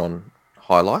when they're on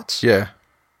highlights. Yeah,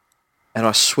 and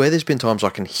I swear there's been times I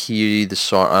can hear the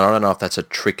siren. I don't know if that's a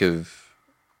trick of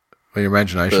your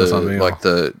imagination or something. Like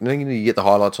you get the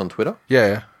highlights on Twitter.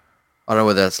 Yeah. I don't know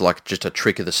whether that's like just a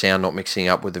trick of the sound not mixing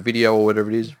up with the video or whatever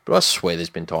it is, but I swear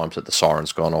there's been times that the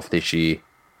siren's gone off this year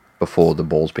before the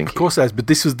ball's been kicked. Of course it has, but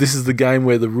this is the game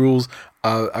where the rules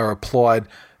are applied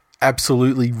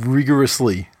absolutely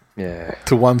rigorously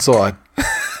to one side.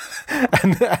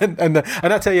 and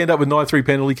that's how you end up with 9-3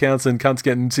 penalty counts and cunts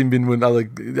getting sin bin when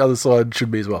the other side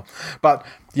should be as well. But,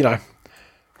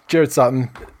 Jared Sutton,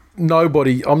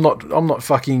 nobody, I'm not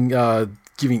fucking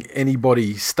giving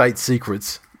anybody state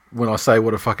secrets when I say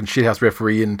what a fucking shithouse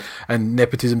referee and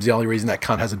nepotism's the only reason that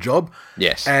cunt has a job.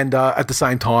 Yes. And at the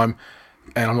same time,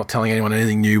 and I'm not telling anyone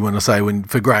anything new when I say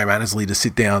for Graham Annesley to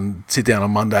sit down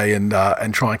on Monday and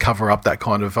try and cover up that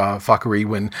kind of fuckery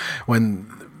when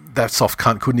that soft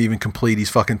cunt couldn't even complete his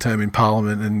fucking term in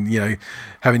Parliament, and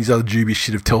having his other dubious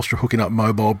shit of Telstra hooking up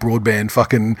mobile broadband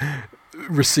fucking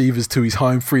receivers to his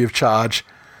home free of charge.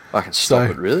 I can stop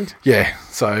it, really? Yeah,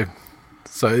 So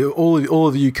all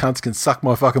of you cunts can suck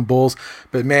my fucking balls.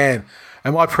 But man,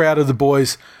 am I proud of the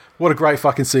boys. What a great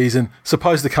fucking season.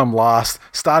 Supposed to come last,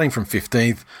 starting from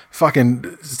 15th.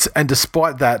 And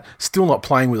despite that, still not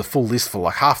playing with a full list for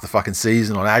like half the fucking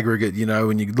season on aggregate,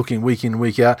 when you're looking week in,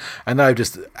 week out. And they've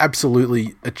just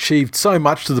absolutely achieved so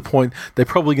much to the point they're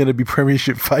probably going to be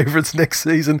premiership favourites next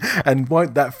season. And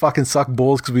won't that fucking suck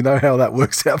balls, because we know how that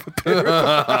works out for Penrith.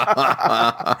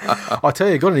 I tell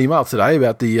you, I got an email today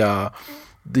about the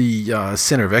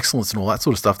Centre of Excellence and all that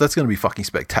sort of stuff. That's going to be fucking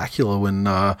spectacular when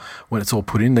it's all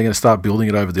put in. They're going to start building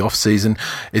it over the off season.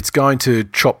 It's going to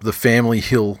chop the family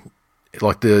hill,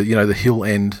 like the hill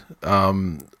end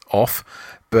off,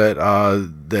 but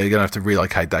they're going to have to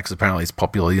relocate that because apparently it's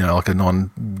popular, like a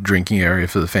non-drinking area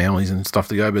for the families and stuff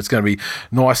to go. But it's going to be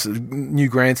nice, new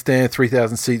grandstand,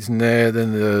 3,000 seats in there,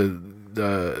 then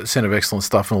the Centre of Excellence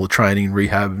stuff and all the training and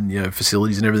rehab and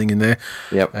facilities and everything in there.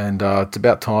 Yep. And it's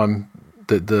about time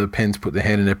that the Pens put their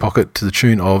hand in their pocket to the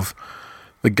tune of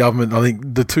the government. I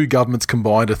think the two governments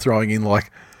combined are throwing in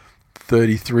like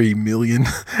 33 million,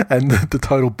 and the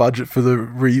total budget for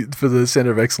the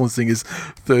Centre of Excellence thing is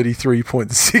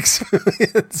 33.6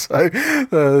 million.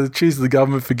 So cheers to the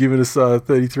government for giving us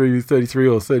 33 or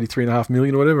 33.5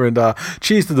 million or whatever, and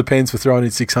cheers to the Pens for throwing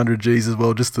in 600 G's as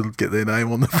well just to get their name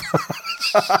on the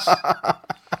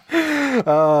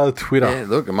Twitter. Yeah,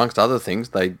 look, amongst other things,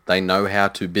 they know how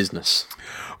to business.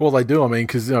 Well, they do. I mean,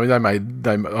 because they made,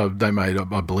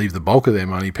 I believe, the bulk of their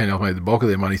money. Penn Health made the bulk of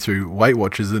their money through Weight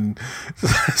Watchers, and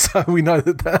so we know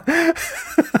that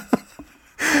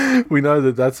we know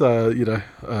that that's a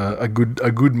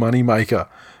good money maker.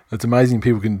 It's amazing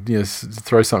people can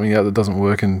throw something out that doesn't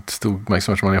work and still make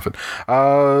so much money off it.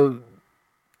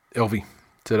 Elvie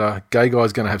said, "Gay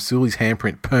guy's going to have Sully's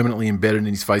handprint permanently embedded in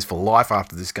his face for life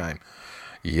after this game."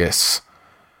 Yes.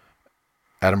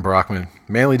 Adam Brackman,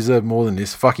 Manly deserve more than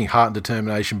this. Fucking heart and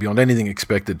determination beyond anything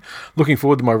expected. Looking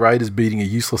forward to my Raiders beating a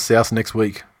useless South next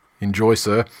week. Enjoy,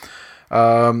 sir.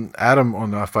 Adam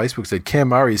on Facebook said, Cam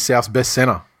Murray is South's best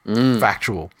centre.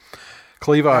 Factual.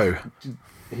 Clevo.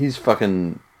 His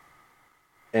fucking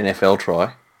NFL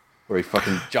try, where he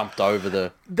fucking jumped over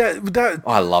the...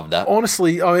 I love that.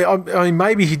 Honestly, I mean,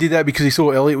 maybe he did that because he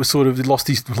saw Elliott was sort of lost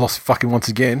his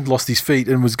feet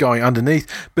and was going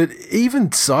underneath. But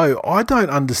even so, I don't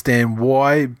understand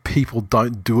why people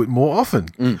don't do it more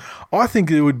often. I think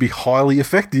it would be highly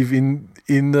effective in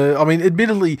the... I mean,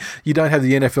 admittedly, you don't have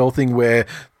the NFL thing where,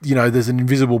 there's an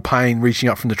invisible pain reaching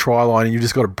up from the try line and you've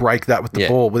just got to break that with the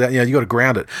ball without, you got to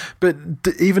ground it. But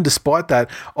even despite that,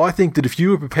 I think that if you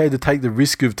were prepared to take the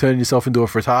risk of turning yourself into a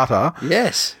frittata...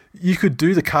 Yes. You could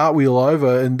do the cartwheel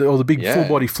over or the big full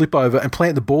body flip over and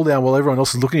plant the ball down while everyone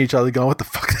else is looking at each other going, what the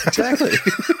fuck? Exactly.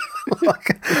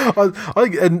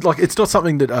 It's not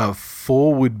something that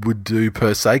forward would do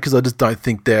per se, because I just don't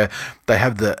think they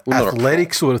have the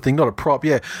athletic sort of thing, not a prop.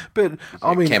 Yeah, but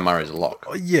I mean, Cam Murray's a lock.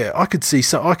 Yeah, I could see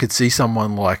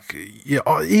someone like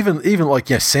even like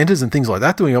centers and things like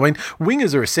that doing. I mean,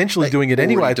 wingers are essentially doing it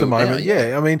anyway at the moment.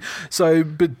 I mean,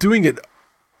 but doing it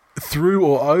through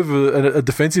or over a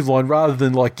defensive line rather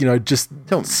than just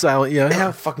sailing.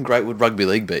 How fucking great would rugby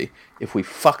league be if we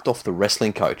fucked off the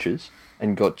wrestling coaches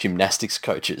and got gymnastics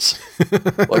coaches?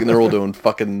 And they're all doing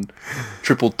fucking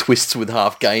triple twists with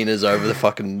half gainers over the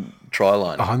fucking try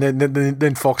line. Oh, and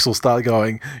then Fox will start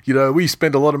going, we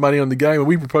spend a lot of money on the game and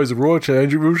we propose a rule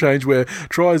change where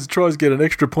tries get an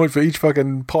extra point for each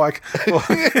fucking pike.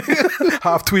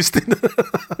 Half twisted.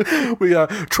 We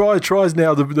tries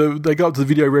now. They go up to the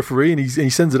video referee and he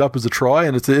sends it up as a try,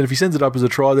 and if he sends it up as a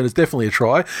try, then it's definitely a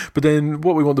try. But then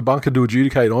what we want the bunker to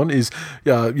adjudicate on is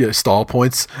style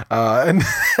points, and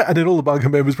then all the bunker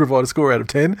members provide a score out of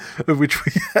 10, of which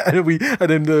we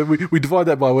divide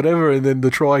that by whatever, and then the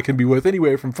try can be worth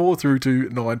anywhere from 4 through to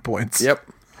 9 points. Yep,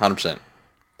 100%.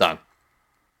 Done.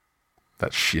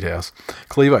 That's shithouse.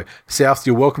 Clevo, South,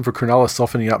 you're welcome for Cronulla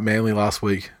softening up Manly last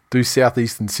week. Do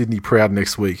Southeastern Sydney proud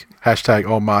next week. #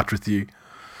 I'll march with you.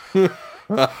 You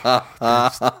are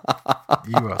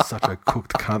such a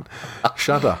cooked cunt.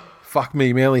 Shunter. Fuck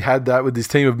me, Manly had that with this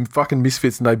team of fucking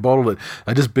misfits and they bottled it.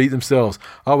 They just beat themselves.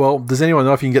 Oh, well, does anyone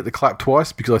know if you can get the clap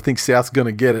twice? Because I think South's going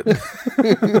to get it.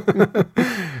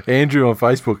 Andrew on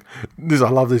Facebook. I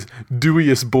love this.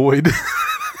 Deweyus Boyd.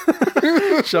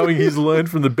 Showing he's learned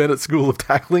from the Bennett School of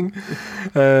Tackling.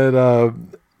 And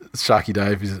Sharky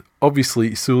Dave is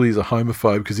obviously Sully is a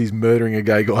homophobe because he's murdering a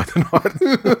gay guy tonight.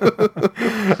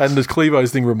 And this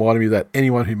Clevo's thing reminded me of that.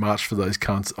 Anyone who marched for those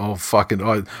cunts,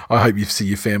 I hope you see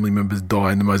your family members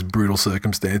die in the most brutal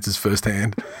circumstances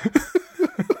firsthand.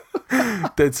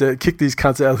 That's it. Kick these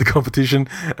cunts out of the competition,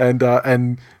 and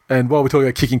while we're talking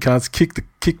about kicking cunts,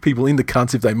 kick people into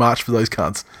cunts if they march for those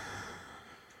cunts.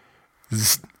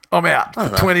 I'm out for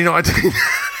 2019.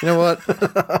 You know what?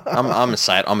 I'm gonna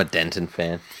say it. I'm a Denton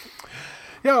fan.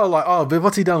 Yeah, but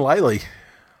what's he done lately?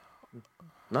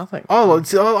 Nothing. I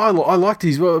liked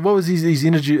his. What was his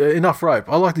interview? Enough Rope.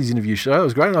 I liked his interview show. It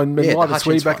was great. I met Live and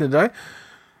Sweetie back in the day.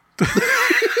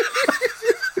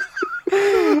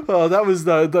 Oh, that was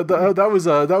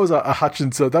a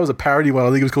Hutchins. That was a parody one. I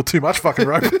think it was called Too Much Fucking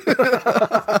Rope.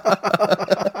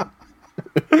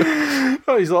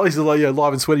 Oh, he's like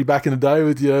Live and Sweaty back in the day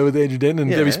with Andrew Denton and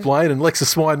Debbie Splain and Lexa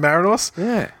Swine Marinos.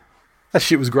 Yeah, that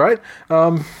shit was great.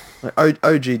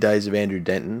 OG days of Andrew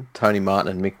Denton, Tony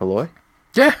Martin, and Mick Malloy.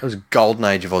 Yeah. It was a golden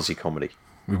age of Aussie comedy.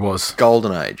 It was.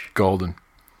 Golden age. Golden.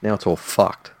 Now it's all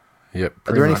fucked. Yep.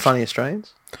 Are there any funny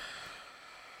Australians?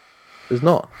 There's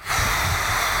not.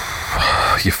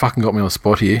 You fucking got me on the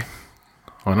spot here.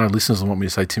 I know listeners want me to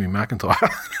say Timmy McIntyre.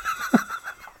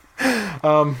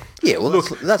 Yeah, well, look,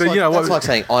 that's but like, you know that's what- like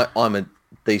saying I'm a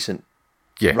decent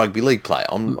rugby league player.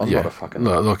 I'm not a fucking...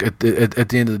 No, look, at the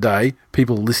end of the day,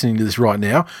 people are listening to this right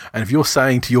now, and if you're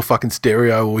saying to your fucking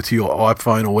stereo or to your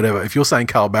iPhone or whatever, if you're saying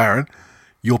Carl Barron,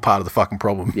 you're part of the fucking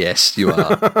problem. Yes, you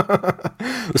are.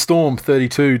 The Storm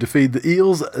 32 defeated the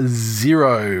Eels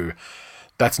 0.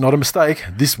 That's not a mistake.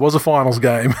 This was a finals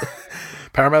game.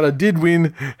 Parramatta did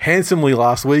win handsomely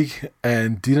last week,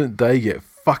 and didn't they get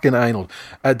fucking anal.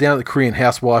 Down at the Korean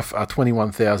Housewife,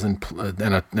 21,000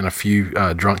 and a few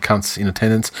drunk cunts in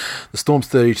attendance. The Storm's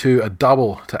 32, a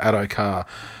double to Addo Carr.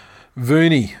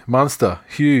 Verney, Munster,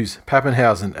 Hughes,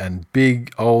 Pappenhausen, and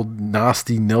big old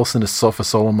nasty Nelson Asafa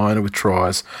Solomona with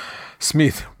tries.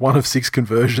 Smith, 1 of 6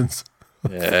 conversions.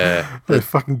 Yeah. They're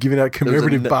fucking giving out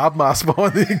commemorative barb masks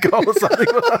behind the goal or something.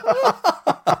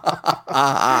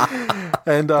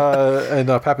 and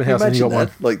Pappenhausen, he Imagine got one.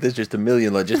 that. Like, there's just a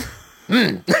million, like, just...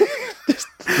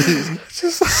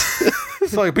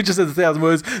 It's like a picture says 1,000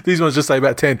 words. These ones just say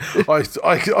about 10.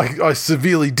 I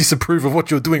severely disapprove of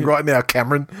what you're doing right now,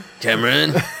 Cameron.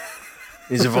 Cameron,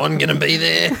 is Yvonne going to be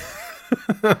there?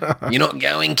 You're not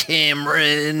going,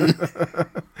 Cameron.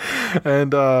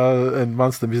 And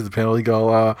Munster missed the penalty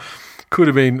goal. Could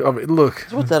have been. I mean, look.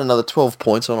 What's that? Another 12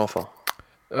 points on offer?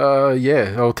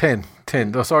 10.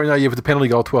 10. Oh, sorry, no, yeah, with the penalty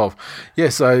goal, 12. Yeah,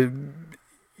 so,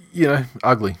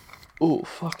 ugly. Oh,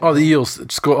 fuck. Oh, the Eels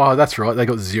scored. Oh, that's right. They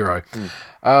got 0.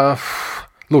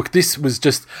 Look, this was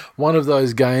just one of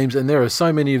those games, and there are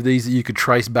so many of these that you could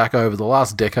trace back over the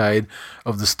last decade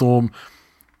of the Storm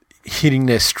hitting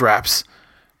their straps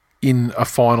in a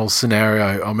finals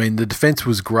scenario. I mean, the defense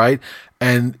was great,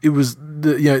 and it was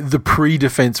the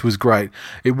pre-defense was great.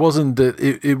 It wasn't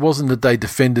that they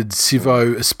defended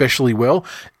Sivo especially well.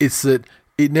 It's that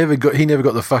he never got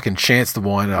the fucking chance to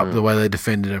wind up the way they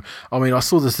defended him. I mean, I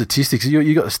saw the statistics.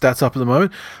 You got the stats up at the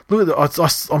moment. Look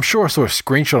at I'm sure I saw a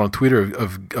screenshot on Twitter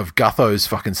of Gutho's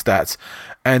fucking stats,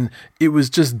 and it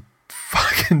was just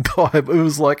fucking it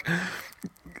was like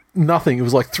nothing. It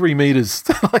was like 3 meters.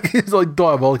 Like, it's like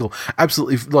diabolical.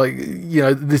 Absolutely, like,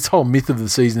 this whole myth of the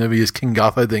season of his King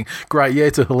Gutho thing. Great, yeah,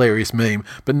 it's a hilarious meme,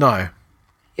 but no,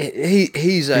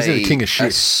 he's a king of shit.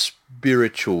 A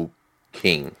spiritual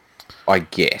king, I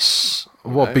guess.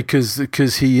 What? Because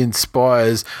he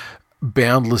inspires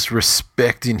boundless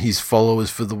respect in his followers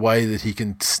for the way that he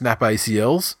can snap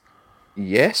ACLs.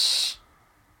 Yes,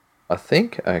 I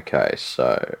think. Okay,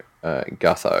 so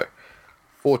Gutho,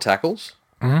 4 tackles,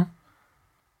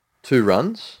 2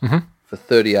 runs for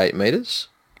 38 meters.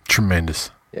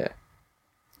 Tremendous. Yeah,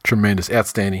 tremendous,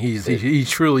 outstanding. He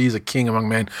truly is a king among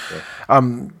men. Yeah.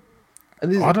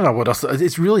 I don't know what else.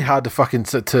 It's really hard to fucking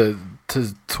to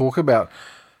talk about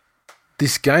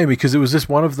this game because it was just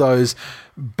one of those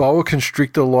boa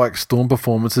constrictor like Storm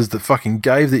performances that fucking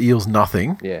gave the Eels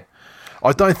nothing. Yeah,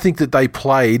 I don't think that they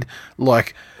played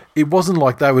like. It wasn't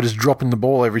like they were just dropping the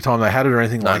ball every time they had it or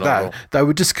anything like that. They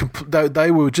were just they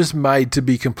were just made to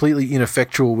be completely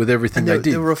ineffectual with everything they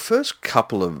did. There were a first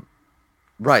couple of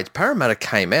raids. Parramatta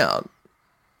came out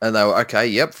and they were okay.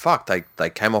 Yep, fuck. They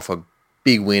came off a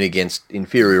big win against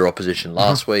inferior opposition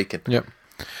last week. And, yep.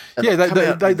 and yeah,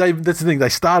 they that's the thing. They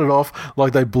started off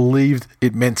like they believed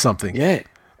it meant something. Yeah,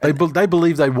 they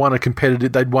believed they'd won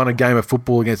a game of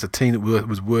football against a team that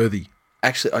was worthy.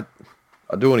 Actually,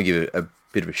 I do want to give a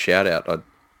bit of a shout out. I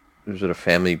was at a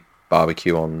family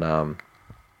barbecue on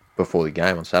before the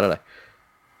game on Saturday,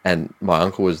 and my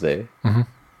uncle was there,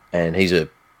 and he's a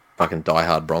fucking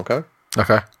diehard Bronco.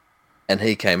 Okay, and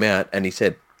he came out and he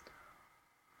said,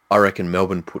 "I reckon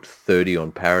Melbourne put 30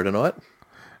 on Parra tonight,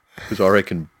 because I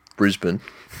reckon Brisbane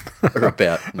are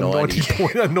about 90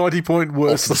 point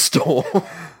worse off the Storm."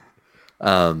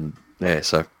 Yeah,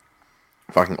 so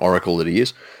fucking oracle that he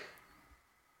is.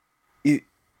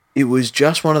 It was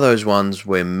just one of those ones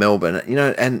where Melbourne,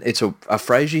 and it's a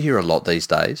phrase you hear a lot these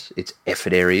days. It's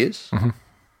effort areas.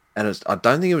 And I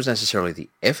don't think it was necessarily the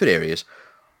effort areas.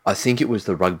 I think it was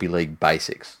the rugby league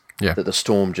basics that the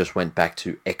Storm just went back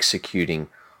to executing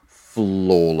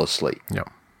flawlessly. Yeah.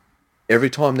 Every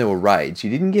time there were raids, you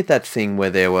didn't get that thing where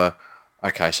there were,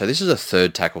 okay, so this is a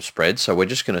 3rd tackle spread, so we're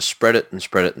just going to spread it and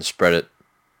spread it and spread it,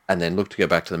 and then look to go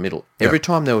back to the middle. Every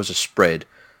time there was a spread,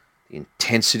 the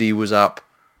intensity was up,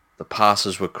 the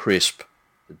passes were crisp,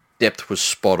 the depth was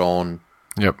spot on.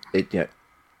 Yep.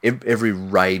 every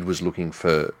raid was looking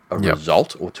for a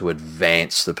result or to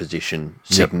advance the position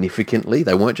significantly.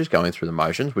 They weren't just going through the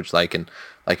motions, which they can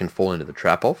fall into the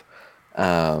trap of.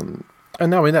 And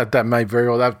I mean that may very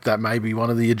well that may be one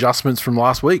of the adjustments from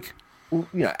last week. Well,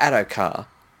 Addo Carr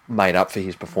made up for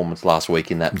his performance last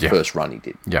week in that first run he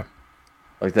did. Yeah,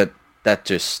 like that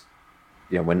just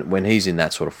when he's in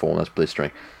that sort of form, that's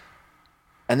blistering.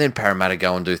 And then Parramatta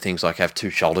go and do things like have 2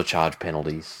 shoulder charge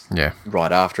penalties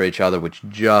right after each other, which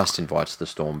just invites the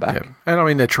Storm back. Yeah. And I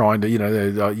mean, they're trying to,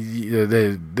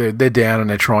 they're down and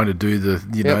they're trying to do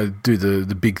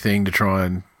the big thing to try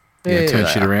and turn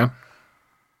shit around.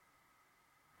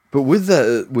 But with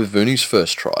Vuni's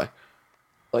first try,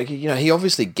 he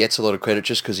obviously gets a lot of credit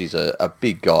just because he's a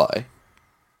big guy.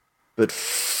 But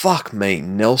fuck me,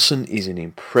 Nelson is an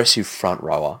impressive front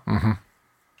rower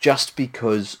just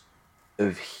because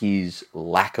of his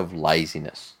lack of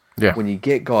laziness. Yeah. When you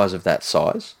get guys of that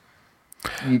size,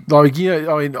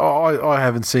 I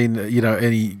haven't seen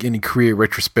any career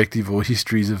retrospective or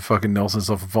histories of fucking Nelson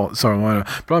Solomona,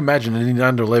 but I imagine that in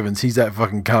under 11s he's that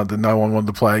fucking cunt that no one wanted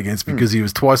to play against because he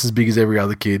was twice as big as every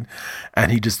other kid,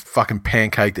 and he just fucking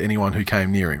pancaked anyone who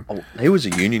came near him. Oh, he was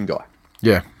a Union guy.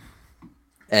 Yeah.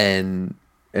 And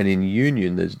in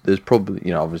Union, there's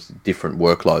probably obviously different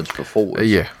workloads for forwards.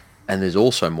 Yeah. And there's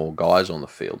also more guys on the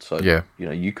field. So,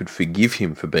 you could forgive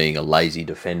him for being a lazy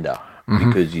defender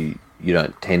because you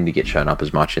don't tend to get shown up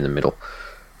as much in the middle.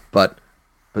 But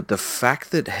the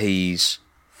fact that he's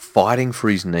fighting for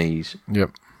his knees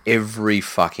every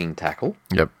fucking tackle,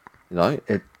 and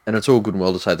it's all good and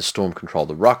well to say the Storm control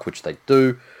the ruck, which they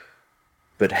do,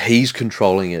 but he's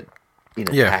controlling it in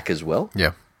attack as well.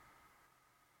 Yeah.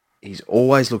 He's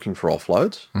always looking for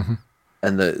offloads.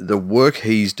 And the work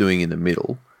he's doing in the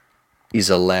middle is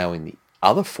allowing the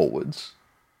other forwards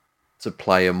to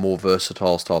play a more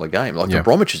versatile style of game. Like the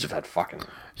Bromwiches have had fucking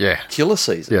killer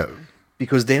seasons. Yeah.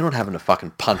 Because they're not having to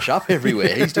fucking punch up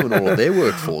everywhere. He's doing all of their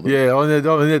work for them. Yeah,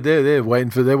 they're waiting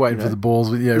for the balls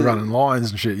with running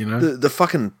lines and shit.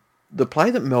 The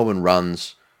play that Melbourne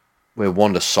runs, where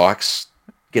Wanda Sykes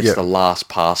gets the last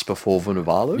pass before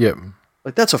Vunivalu. Yep.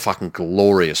 Like, that's a fucking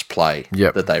glorious play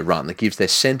that they run that gives their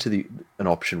centre an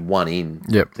option one in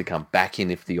to come back in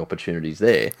if the opportunity's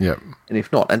there. Yep. And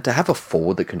if not, and to have a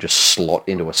forward that can just slot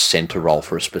into a centre role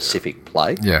for a specific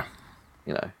play. Yeah.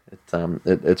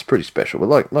 It's pretty special.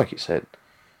 But like you said,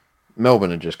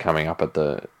 Melbourne are just coming up at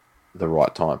the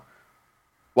right time.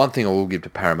 One thing I will give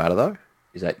to Parramatta, though,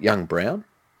 is that young Brown.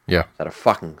 Yeah. Had a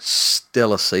fucking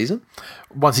stellar season.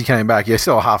 Once he came back,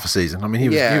 still a half a season. I mean, he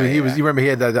was. You remember he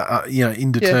had that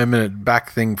indeterminate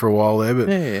back thing for a while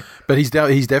there, but he's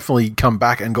definitely come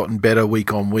back and gotten better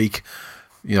week on week.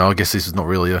 I guess this is not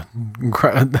really a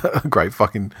great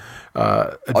fucking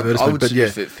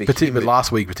advertisement, but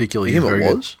last week particularly, for him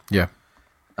it was. Good.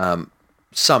 Yeah.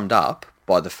 Summed up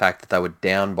by the fact that they were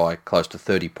down by close to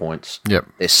 30 points. Yep.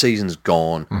 Their season's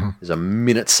gone. There's a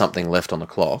minute something left on the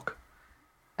clock.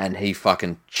 And he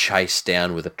fucking chased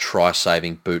down with a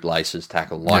try-saving bootlaces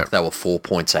tackle like they were 4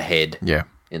 points ahead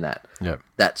in that. Yep.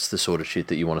 That's the sort of shit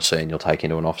that you want to see and you'll take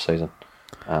into an off-season.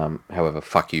 However,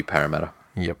 fuck you, Parramatta.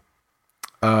 Yep.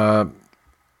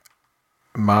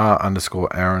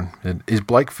 Ma_Aaron. Is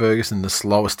Blake Ferguson the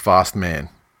slowest fast man?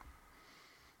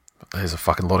 There's a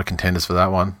fucking lot of contenders for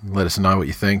that one. Let us know what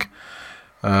you think.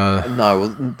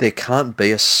 No, there can't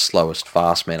be a slowest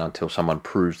fast man until someone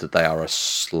proves that they are a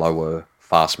slower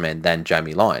fast man than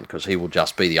Jamie Lyon, because he will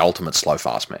just be the ultimate slow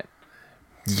fast man.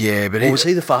 Yeah, but was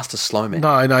he the fastest slow man?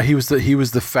 No, he was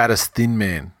the fattest thin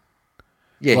man.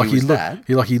 Yeah, he was that.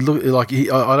 Because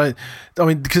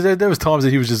there was times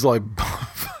that he was just like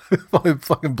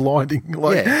fucking blinding. No,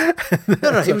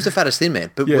 he was the fattest thin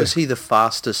man. But was he the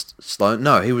fastest slow?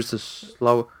 No, he was the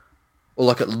slow.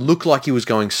 Or it looked like he was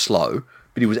going slow,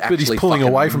 but he was actually he's pulling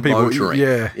away from people. Motoring.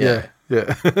 Yeah.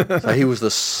 So he was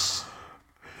the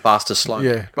fastest slow.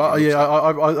 Yeah, but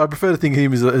I prefer to think of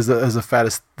him as a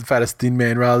fattest thin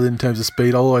man rather than in terms of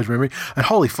speed. I'll always remember him. And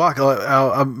holy fuck,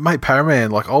 our mate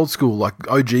Paraman, old school,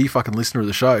 OG fucking listener of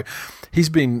the show. He's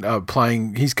been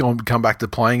playing. He's come back to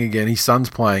playing again. His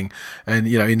son's playing, and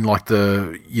in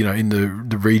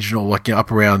the regional,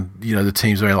 up around the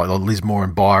teams around like Lismore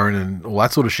and Byron and all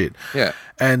that sort of shit. Yeah.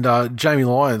 And Jamie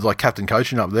Lyons, captain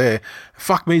coaching up there.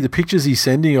 Fuck me, the pictures he's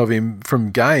sending of him from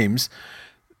games.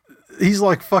 He's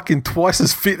fucking twice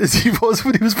as fit as he was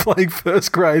when he was playing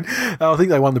first grade. I think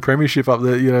they won the premiership up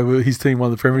there. His team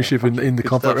won the premiership in the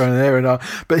comp around there.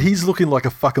 But he's looking like a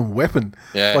fucking weapon.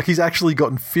 Yeah. He's actually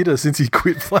gotten fitter since he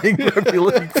quit playing rugby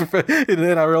league in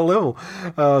an NRL level.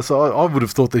 So I would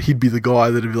have thought that he'd be the guy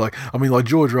that would be like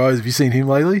George Rose. Have you seen him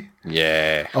lately?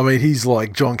 Yeah. I mean, he's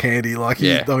like John Candy. Like,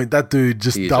 I mean, that dude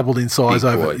just doubled in size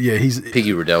over. Yeah,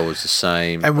 Piggy Riddell was the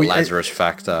same. And the Lazarus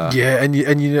Factor. Yeah, and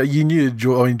you knew.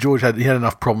 I mean, George had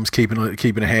enough problems keeping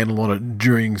a handle on it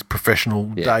during his professional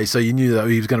days, so you knew that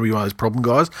he was going to be one of those problem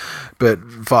guys. But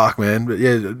fuck, man. But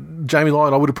yeah, Jamie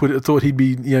Lyon, I would have thought he'd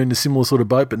be in a similar sort of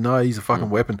boat, but no, he's a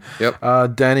fucking weapon. Yep.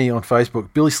 Danny on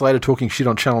Facebook, Billy Slater talking shit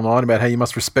on Channel 9 about how you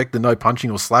must respect the no punching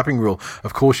or slapping rule.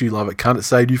 Of course you love it, cunt. It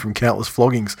saved you from countless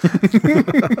floggings.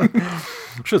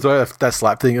 I'm sure that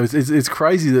slap thing. It's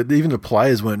crazy that even the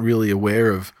players weren't really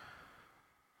aware of.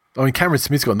 I mean, Cameron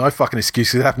Smith's got no fucking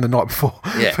excuse. It happened the night before.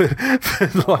 Yeah.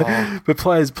 but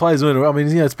players weren't. I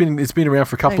mean, it's been around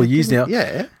for a couple of years now.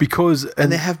 Yeah. Because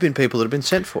and there have been people that have been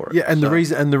sent for it. Yeah, and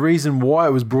the reason why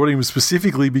it was brought in was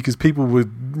specifically because people were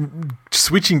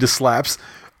switching to slaps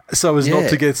so as not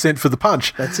to get sent for the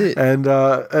punch. That's it. And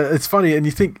it's funny, and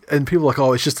you think, and people are like,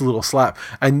 oh, it's just a little slap.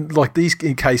 And like these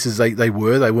cases, they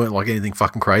weren't like anything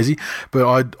fucking crazy. But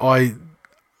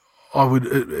I would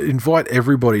invite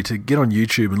everybody to get on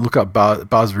YouTube and look up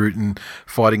Buzz Rutten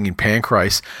fighting in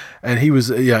Pancrase, and he was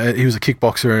a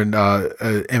kickboxer and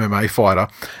a MMA fighter.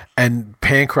 And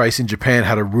Pancrase in Japan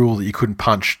had a rule that you couldn't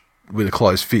punch with a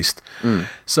closed fist.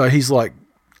 So he's like,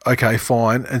 okay,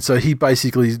 fine. And so he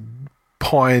basically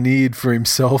pioneered for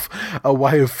himself a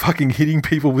way of fucking hitting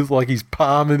people with like his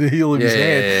palm and the heel of his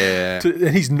hand. And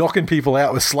he's knocking people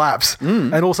out with slaps,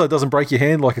 and also doesn't break your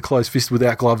hand like a closed fist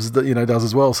without gloves does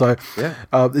as well. So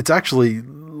it's actually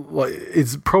like,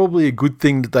 it's probably a good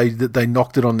thing that they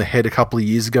knocked it on the head a couple of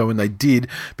years ago when they did,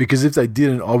 because if they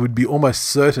didn't, I would be almost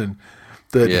certain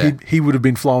that he would have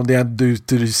been flown down to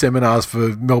do seminars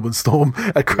for Melbourne Storm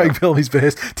at Craig Bellamy's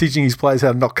behest, teaching his players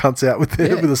how to knock cunts out with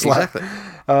a slap. Exactly.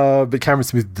 But Cameron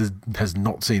Smith has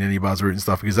not seen any Buzz Rutten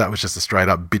stuff, because that was just a straight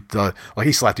up bit. Like,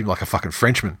 he slapped him like a fucking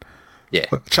Frenchman. Yeah.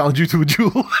 Challenge you to a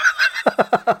duel.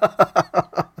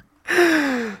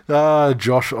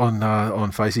 Josh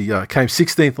on Facey came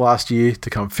 16th last year to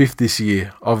come 5th this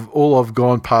year. I've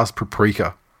gone past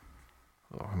Paprika.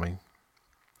 Oh, I mean,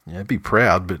 be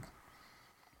proud, but.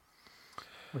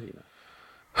 What do you know?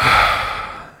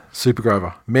 Super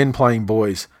Grover. Men playing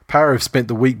boys. Para have spent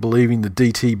the week believing the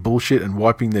DT bullshit and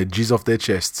wiping their jizz off their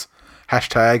chests.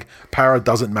 Hashtag Para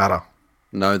doesn't matter.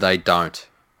 No, they don't.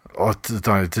 Oh,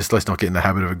 let's not get in the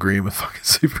habit of agreeing with fucking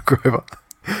Super Grover.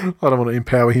 I don't want to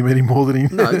empower him any more than he.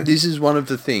 No, this is one of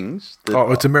the things.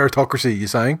 It's a meritocracy, you're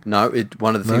saying? No,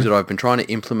 one of the things that I've been trying to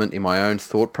implement in my own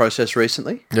thought process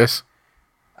recently. Yes.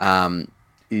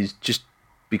 Is just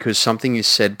because something is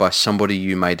said by somebody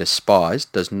you may despise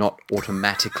does not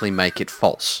automatically make it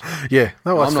false. Yeah,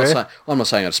 no, I'm not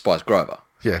saying I despise Grover.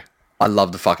 Yeah. I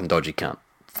love the fucking dodgy cunt.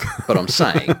 But I'm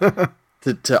saying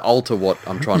to alter what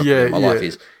I'm trying to put in my life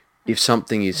is, if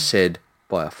something is said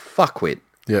by a fuckwit,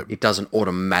 it doesn't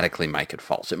automatically make it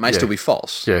false. It may still be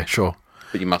false. Yeah, sure.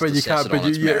 But you must assess it on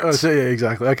its merits.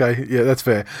 Exactly. Okay, yeah, that's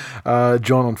fair.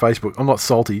 John on Facebook. I'm not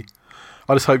salty.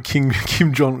 I just hope Kim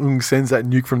Jong-un sends that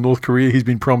nuke from North Korea he's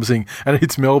been promising, and it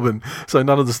hits Melbourne, so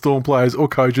none of the Storm players or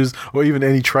coaches or even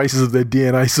any traces of their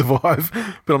DNA survive.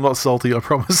 But I'm not salty, I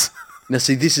promise. Now,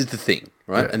 see, this is the thing,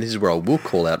 right? And this is where I will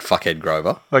call out fuckhead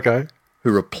Grover. Okay.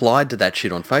 Who replied to that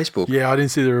shit on Facebook. Yeah, I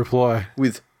didn't see the reply.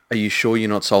 With, are you sure you're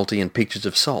not salty, and pictures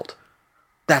of salt.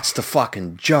 That's the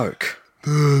fucking joke.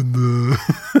 No.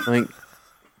 I mean...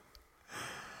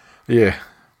 Yeah.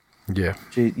 Yeah.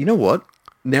 Gee, you know what?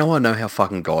 Now I know how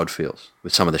fucking God feels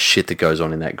with some of the shit that goes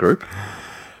on in that group.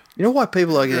 You know why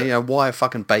people are, why are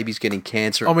fucking babies getting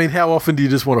cancer? I mean, how often do you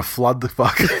just want to flood the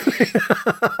fuck?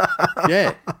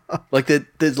 Yeah. Like,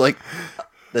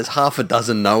 there's half a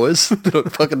dozen Noahs that are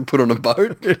fucking put on a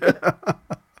boat.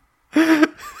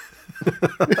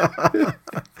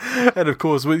 And of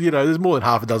course, there's more than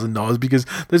half a dozen Noahs, because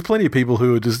there's plenty of people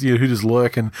who are just who just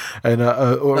lurk or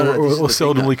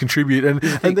seldomly contribute, and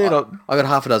they're not. I got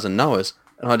half a dozen Noahs,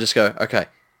 and I just go, okay,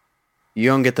 you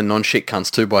go and get the non-shit cunts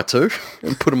 2x2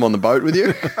 and put them on the boat with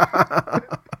you.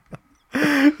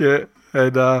 Yeah,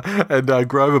 and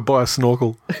Grover buy a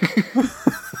snorkel.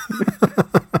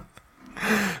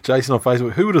 Jason on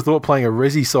Facebook. Who would have thought playing a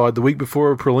resi side the week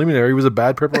before a preliminary was a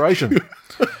bad preparation?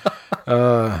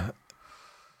 Fat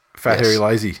Harry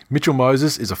Lazy. Mitchell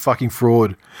Moses is a fucking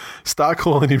fraud. Start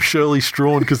calling him Shirley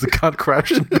Strawn because the cunt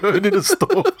crashed and burned in a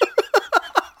storm.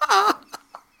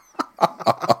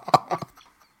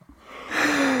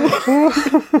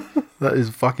 That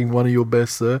is fucking one of your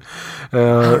best, sir. I'm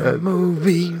a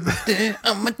movie there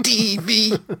on my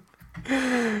TV.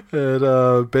 At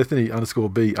Bethany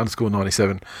 _B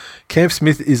 _97. Camp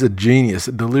Smith is a genius.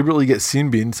 Deliberately gets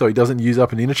sin binned so he doesn't use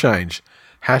up an interchange.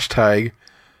 Hashtag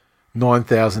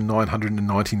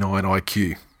 9,999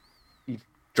 IQ.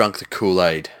 Drunk the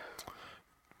Kool-Aid.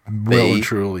 Well and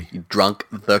truly. You drunk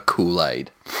the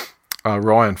Kool-Aid.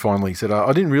 Ryan finally said,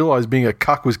 I didn't realise being a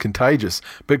cuck was contagious,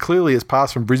 but clearly it's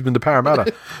passed from Brisbane to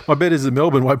Parramatta. My bet is that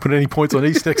Melbourne won't put any points on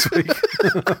East next week.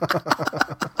 That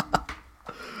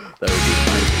would be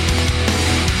amazing.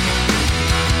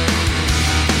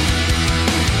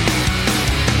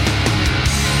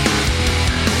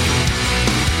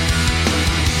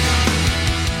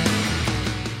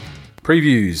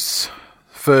 Previews.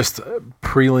 First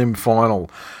prelim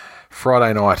final,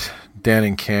 Friday night down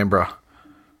in Canberra.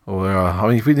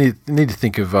 If we need to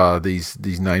think of these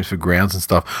names for grounds and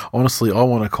stuff. Honestly, I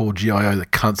want to call GIO the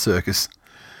cunt circus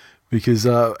because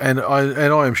and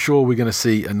I am sure we're going to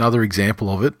see another example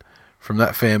of it from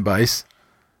that fan base.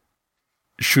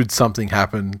 Should something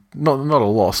happen, not a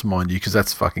loss, mind you, because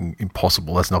that's fucking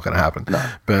impossible. That's not going to happen.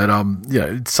 No. But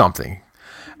it's something.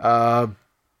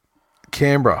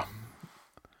 Canberra.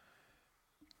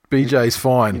 BJ's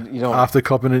fine after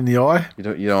copping it in the eye. You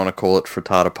don't want to call it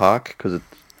Frittata Park because it's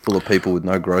full of people with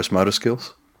no gross motor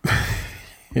skills.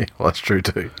 Yeah, well, that's true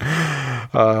too.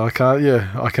 I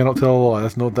cannot tell a lie.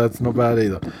 That's not bad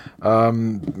either.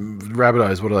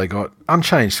 Rabbitohs, what do they got?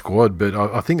 Unchanged squad, but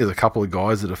I think there's a couple of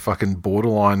guys that are fucking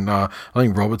borderline. I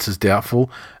think Roberts is doubtful,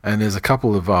 and there's a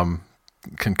couple of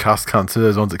concussed cunts.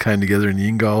 Those ones that came together in the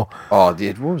in-goal. Oh,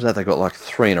 dude, what was that? They got like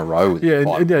 3 in a row. With yeah.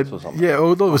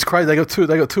 Although it was crazy, they got two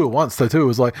at once though too.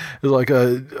 It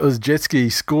was jet ski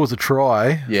scores a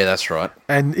try. Yeah, that's right.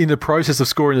 And in the process of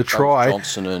scoring the try,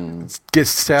 Johnson and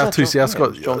gets South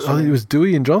got. I think it was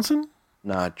Dewey and Johnson.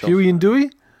 No, Johnson. Huey and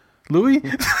Dewey, Louis.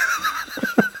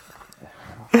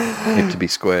 Need to be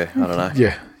square. I don't know.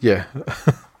 Yeah.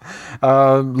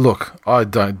 Look, I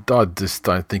just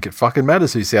don't think it fucking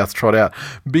matters who South trot out.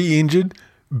 Be injured,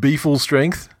 be full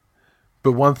strength,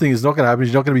 but one thing is not going to happen is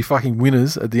you're not going to be fucking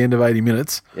winners at the end of 80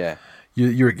 minutes. Yeah.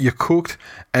 You're cooked,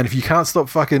 and if you can't stop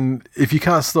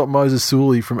Moses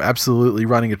Sully from absolutely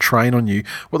running a train on you,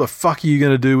 what the fuck are you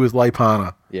going to do with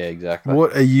Leipana? Yeah, exactly.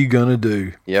 What are you going to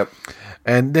do? Yep.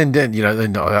 And then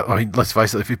I mean, let's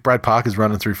face it, if Brad Parker's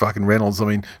running through fucking Reynolds, I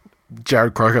mean,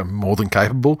 Jared Croker, more than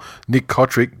capable. Nick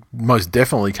Kotrick, most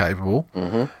definitely capable.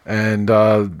 Mm-hmm. And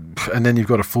then you've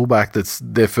got a fullback that's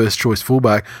their first choice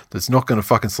fullback that's not going to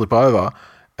fucking slip over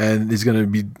and is going to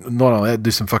be not only that,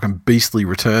 do some fucking beastly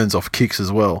returns off kicks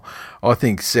as well. I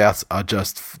think Souths are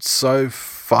just so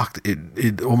fucked.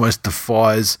 It almost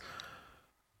defies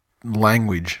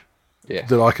language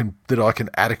that I can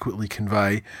adequately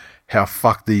convey how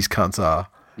fucked these cunts are.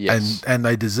 Yes. And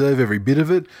they deserve every bit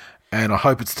of it. And I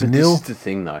hope it's to nil. This is the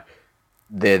thing, though.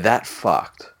 They're that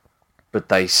fucked, but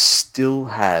they still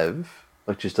have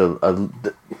like just you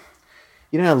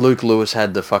know how Luke Lewis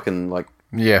had the fucking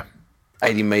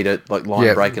 80 meter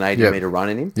line break and 80 meter run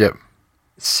in him. Yep.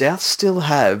 South still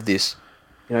have this,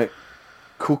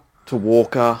 Cook to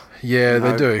Walker. Yeah,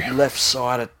 they do. Left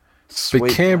side.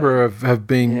 But Canberra have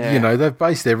been, they've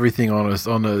based everything on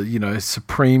a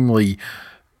supremely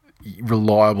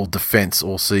reliable defence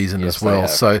all season as well.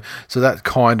 So that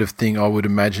kind of thing I would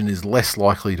imagine is less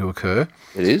likely to occur.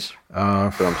 It is.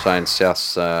 But I'm saying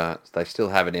Souths, they still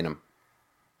have it in them.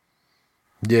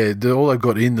 Yeah, all they've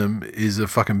got in them is a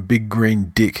fucking big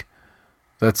green dick.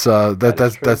 That's all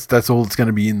that's going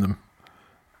to be in them,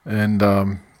 and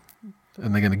they're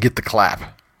going to get the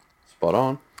clap. Spot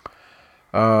on.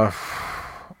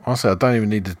 Honestly, I don't even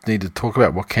need to talk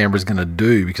about what Canberra's going to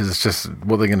do because it's just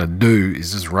what they're going to do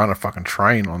is just run a fucking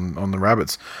train on the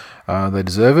Rabbits. They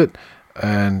deserve it,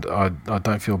 and I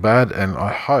don't feel bad, and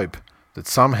I hope that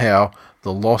somehow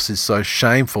the loss is so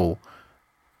shameful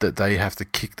that they have to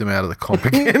kick them out of the comp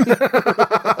again.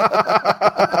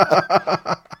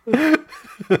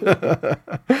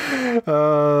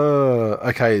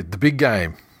 Okay, the big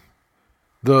game.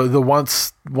 The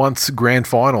once grand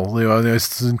final,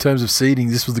 in terms of seeding,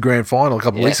 this was the grand final a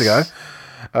couple of weeks ago.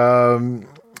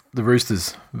 The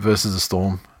Roosters versus the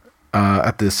Storm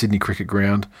at the Sydney Cricket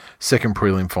Ground, second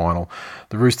prelim final.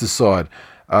 The Roosters side,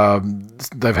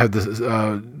 they've had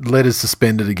the letters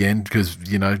suspended again because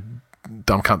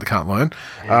dumb cunt that can't learn.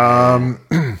 But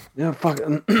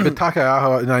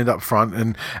Takaaha named up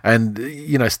front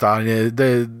and starting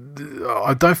there.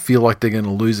 I don't feel like they're going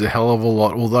to lose a hell of a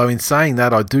lot. Although in saying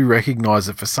that, I do recognise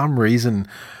that for some reason,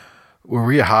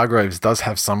 Waria Hargraves does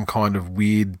have some kind of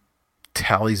weird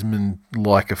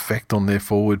talisman-like effect on their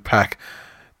forward pack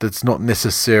that's not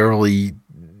necessarily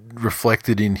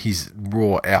reflected in his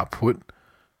raw output.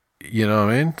 You know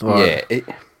what I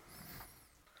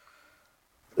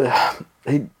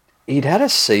mean? He'd had a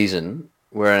season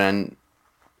where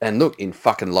And look, in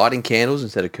fucking lighting candles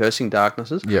instead of cursing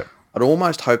darknesses. Yeah. I'd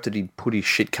almost hoped that he'd put his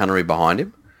shit cunnery behind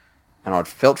him. And I'd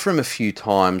felt for him a few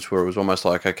times where it was almost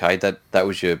like, okay, that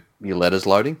was your letters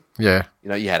loading. Yeah. You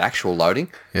know, you had actual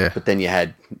loading. Yeah. But then you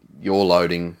had your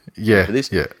loading for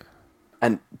this. Yeah.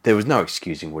 And there was no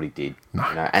excusing what he did. No.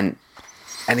 You know? And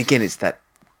again, it's that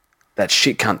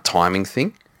shit cunt timing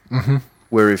thing. Mm-hmm.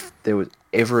 Where if there was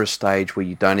ever a stage where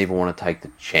you don't even want to take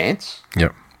the chance,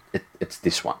 Yep. it's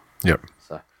this one. Yep.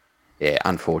 So, yeah,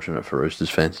 unfortunate for Roosters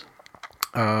fans.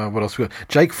 What else we got?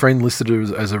 Jake Friend listed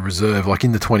as a reserve, like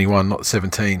in the 21, not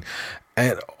 17.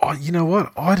 And you know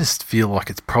what? I just feel like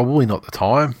it's probably not the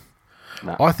time.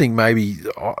 No. I think maybe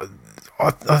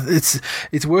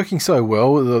it's working so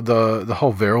well. The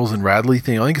whole Verrills and Radley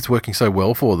thing. I think it's working so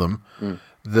well for them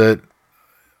that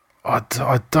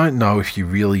I don't know if you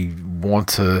really want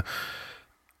to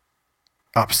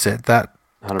upset that.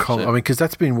 100%. I mean, because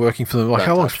that's been working for them. Like,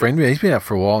 how long's Friend been? He's been out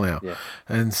for a while now. Yeah.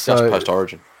 And so Just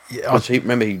post-Origin. Yeah,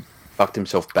 remember he fucked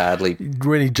himself badly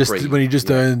when he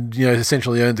just earned,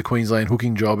 essentially earned the Queensland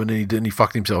hooking job, and then he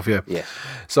fucked himself. Yeah. Yeah.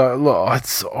 So look,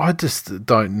 I just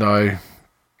don't know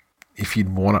if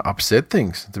you'd want to upset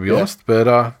things, to be honest.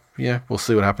 But we'll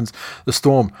see what happens. The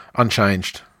Storm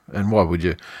unchanged, and why would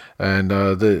you? And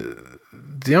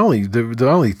the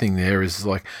only thing there is,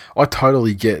 like, I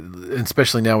totally get,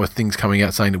 especially now with things coming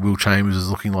out saying that Will Chambers is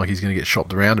looking like he's going to get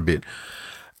shopped around a bit.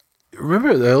 Remember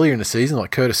earlier in the season,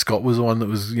 like Curtis Scott was the one that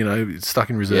was, stuck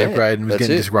in reserve grade and was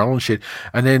getting disgruntled and shit.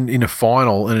 And then in a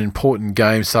final, an important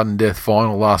game, sudden death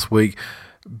final last week,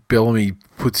 Bellamy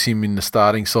puts him in the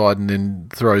starting side and then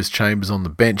throws Chambers on the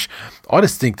bench. I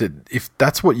just think that if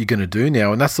that's what you're going to do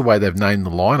now, and that's the way they've named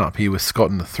the lineup here with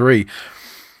Scott in the 3,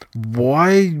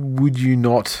 why would you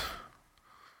not?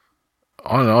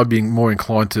 I don't know. I'd be more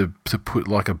inclined to put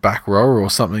like a back rower or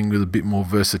something with a bit more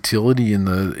versatility in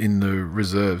the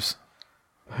reserves.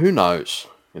 Who knows?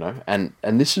 And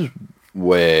this is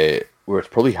where it's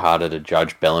probably harder to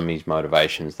judge Bellamy's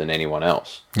motivations than anyone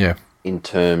else. Yeah. In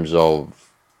terms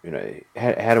of,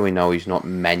 how do we know he's not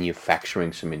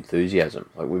manufacturing some enthusiasm?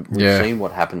 Like we've seen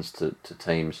what happens to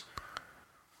teams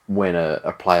when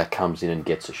a player comes in and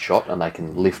gets a shot and they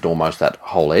can lift almost that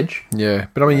whole edge. Yeah,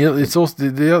 but I mean, it's also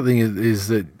the other thing is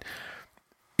that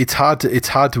it's hard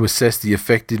to assess the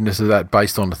effectiveness of that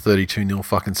based on a 32-0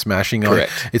 fucking smashing.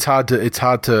 Correct. Like, it's hard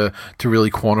to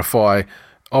really quantify.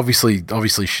 Obviously,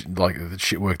 like the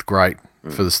shit worked great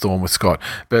for the Storm with Scott,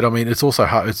 but I mean, it's also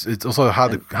hard. It's also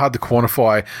hard to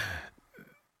quantify.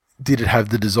 Did it have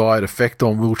the desired effect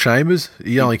on Will Chambers?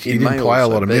 He didn't play a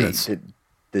lot of minutes.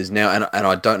 There's now, and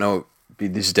I don't know,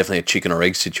 this is definitely a chicken or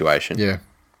egg situation. Yeah.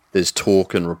 There's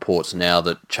talk and reports now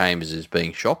that Chambers is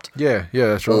being shopped. Yeah,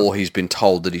 that's right. Or he's been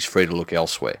told that he's free to look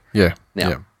elsewhere. Yeah.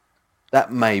 Now,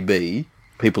 that may be,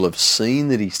 people have seen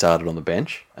that he started on the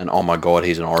bench, and oh my God,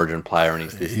 he's an Origin player and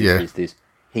he's this.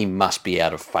 He must be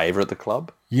out of favour at the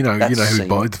club. You know who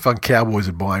buy the fucking Cowboys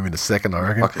would buy him in a second,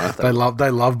 I reckon.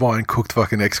 They love buying cooked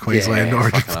fucking ex-Queensland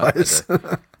Origin players.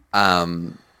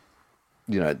 And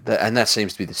that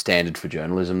seems to be the standard for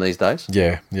journalism these days.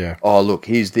 Yeah. Oh, look,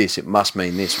 here's this. It must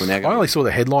mean this. We're now I only saw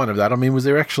the headline of that. I mean, was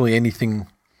there actually anything?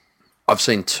 I've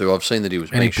seen two. I've seen that he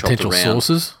was any being shopped potential around.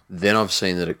 Sources? Then I've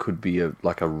seen that it could be a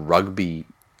rugby,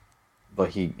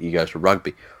 like he goes to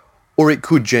rugby. Or it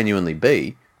could genuinely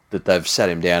be that they've sat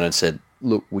him down and said,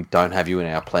 look, we don't have you in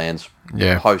our plans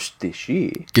post this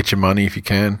year. Get your money if you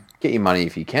can. Get your money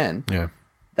if you can. Yeah.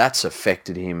 That's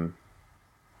affected him,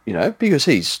 because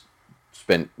he's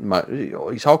spent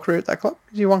his whole career at that club.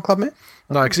 Is he a one club man?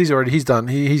 No, because he's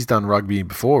done rugby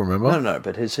before. Remember? No.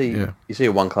 But is he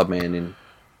a one club man in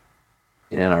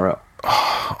NRL?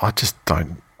 Oh, I just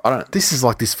don't. I don't. This is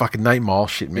like this fucking Nate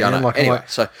Miles shit, man. Yeah, I know. Anyway,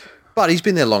 but he's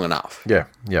been there long enough. Yeah.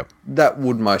 Yep. That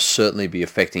would most certainly be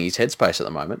affecting his headspace at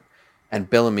the moment. And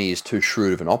Bellamy is too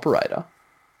shrewd of an operator.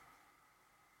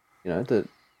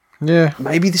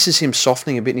 Maybe this is him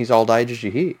softening a bit in his old age, as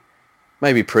you hear.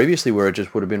 Maybe previously where it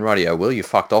just would have been radio. Well, you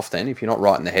fucked off then. If you're not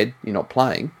right in the head, you're not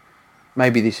playing.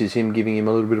 Maybe this is him giving him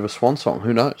a little bit of a swan song.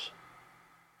 Who knows?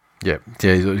 Yeah.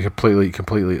 He's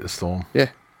completely at the Storm. Yeah.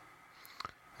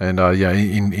 And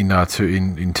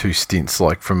in two stints,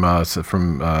 like from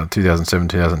 2007,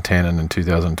 2010, and then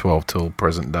 2012 till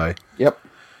present day. Yep.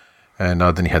 And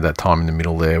then he had that time in the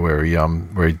middle there where he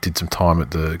did some time at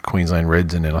the Queensland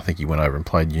Reds, and then I think he went over and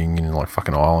played Union in like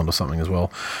fucking Ireland or something as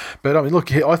well. But I mean,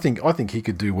 look, I think he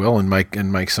could do well and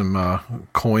make some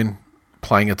coin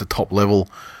playing at the top level.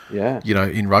 Yeah.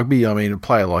 In rugby. I mean, a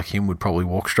player like him would probably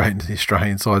walk straight into the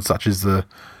Australian side, such as the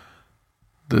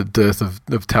dearth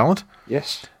of talent.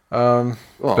 Yes.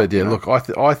 But yeah, look,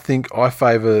 I think I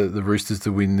favour the Roosters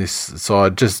to win this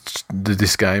side, just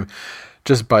this game,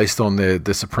 just based on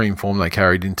the supreme form they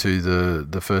carried into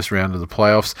the first round of the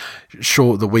playoffs.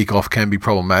 Sure, the week off can be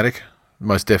problematic,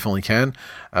 most definitely can.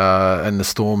 And the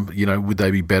Storm, would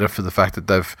they be better for the fact that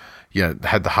they've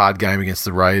had the hard game against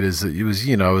the Raiders? It was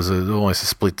almost a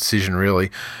split decision really,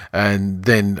 and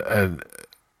then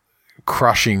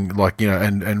crushing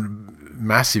and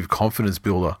massive confidence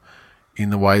builder in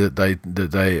the way that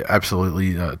they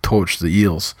absolutely torched the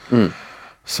Eels.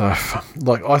 So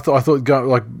I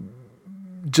thought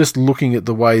just looking at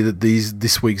the way that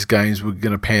this week's games were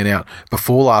going to pan out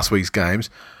before last week's games,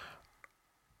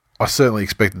 I certainly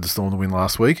expected the Storm to win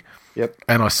last week. Yep.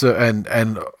 And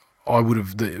I would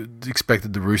have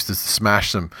expected the Roosters to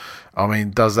smash them. I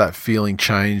mean, does that feeling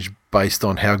change based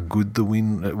on how good the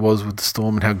win it was with the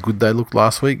Storm and how good they looked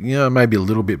last week? Yeah, maybe a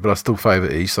little bit, but I still favour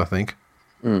East, I think.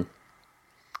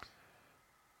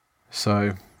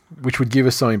 So, which would give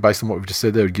us something based on what we've just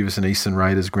said there, would give us an Eastern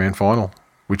Raiders grand final,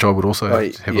 which I would also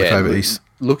heavily favour East.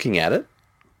 Looking at it,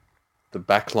 the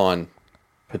backline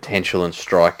potential and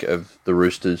strike of the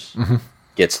Roosters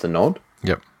gets the nod.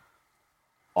 Yep.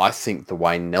 I think the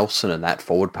way Nelson and that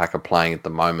forward pack are playing at the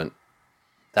moment,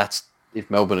 that's if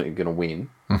Melbourne are going to win,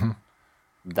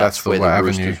 that's where the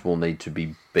Roosters will need to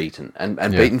be beaten and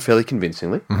beaten fairly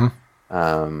convincingly. It's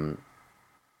going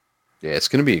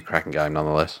to be a cracking game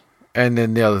nonetheless. And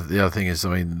then the other thing is,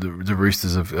 I mean, the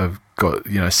Roosters have got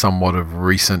somewhat of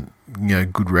recent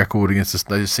good record against us.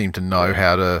 They just seem to know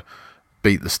how to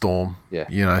beat the Storm.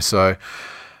 Yeah. So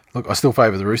look, I still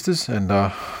favour the Roosters, and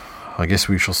I guess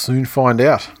we shall soon find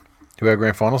out who our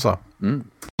grand finals are.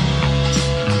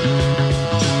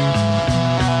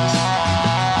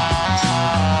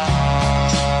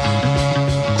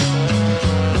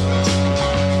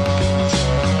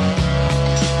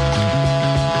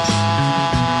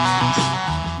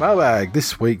 Mailbag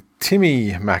this week,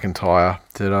 Timmy McIntyre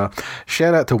said,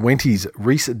 shout out to Wenty's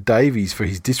Reece Davies for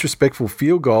his disrespectful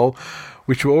field goal,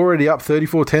 which were already up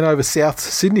 34-10 over South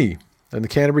Sydney in the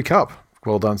Canterbury Cup.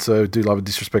 Well done, sir. Do love a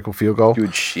disrespectful field goal.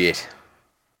 Good shit.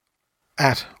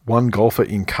 At One Golfer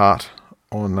in Cart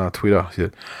on Twitter, he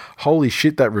said, holy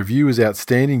shit, that review is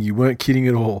outstanding. You weren't kidding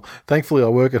at all. Thankfully, I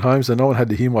work at home, so no one had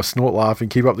to hear my snort laugh,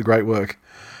 and keep up the great work.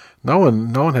 No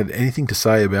one had anything to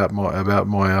say about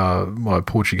my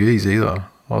Portuguese either.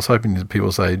 I was hoping that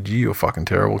people say, gee, you're fucking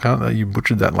terrible, can't they? You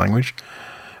butchered that language.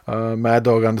 Mad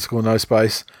Dog _ no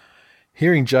space.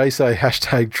 Hearing Jay say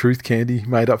hashtag truth candy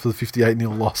made up for the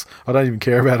 58-0 loss. I don't even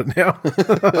care about it now.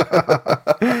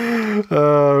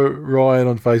 Ryan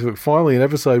on Facebook. Finally, an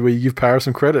episode where you give Paris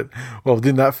some credit. Well,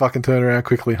 didn't that fucking turn around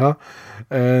quickly, huh?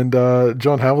 And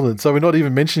John Hamilton. So we're not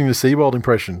even mentioning the Seabold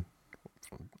impression.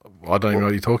 I don't even know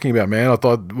what you're talking about, man.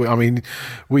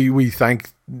 We thank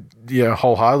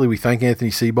wholeheartedly. We thank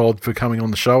Anthony Seabold for coming on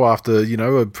the show after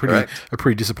a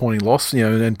pretty disappointing loss,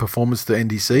 and performance to end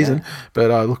his season. Yeah.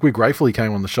 But look, we're grateful he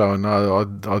came on the show, and I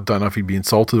don't know if he'd be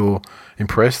insulted or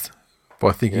impressed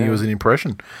by thinking it was an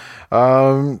impression.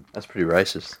 That's pretty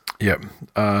racist. Yep,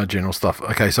 general stuff.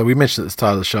 Okay, so we mentioned at the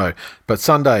start of the show, but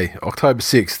Sunday, October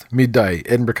 6th, midday,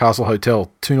 Edinburgh Castle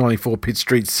Hotel, 294 Pitt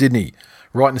Street, Sydney,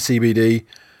 right in the CBD.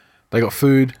 They got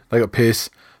food, they got piss,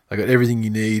 they got everything you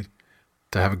need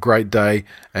to have a great day.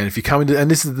 And if you come into, and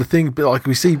this is the thing, like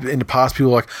we see in the past,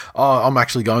 people are like, oh, I'm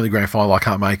actually going to the grand final, I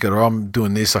can't make it, or I'm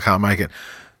doing this, I can't make it.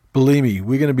 Believe me,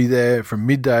 we're going to be there from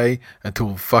midday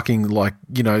until fucking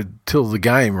till the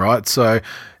game, right? So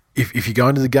if you're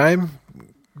going to the game,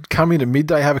 come in at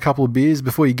midday, have a couple of beers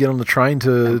before you get on the train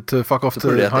to fuck off to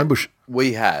Homebush.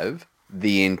 We have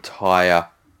the entire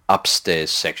upstairs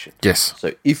section. Yes.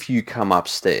 So if you come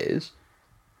upstairs,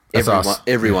 that's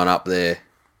everyone up there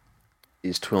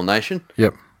is Twill Nation.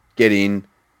 Yep. Get in,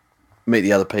 meet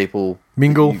the other people.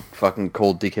 Mingle. You fucking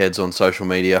call dickheads on social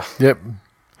media. Yep.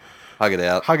 Hug it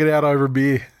out. Hug it out over a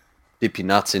beer. Dip your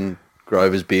nuts in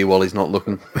Grover's beer while he's not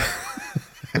looking.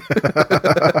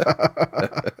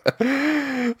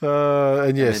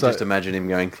 And just imagine him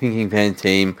going, thinking fan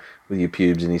team with your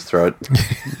pubes in his throat.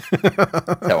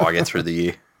 That's how I get through the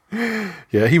year.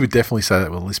 Yeah, he would definitely say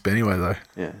that with a lisp anyway, though.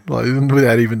 Yeah,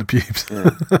 without even the pubes.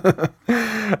 Yeah.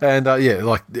 And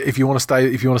if you want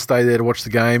to stay there to watch the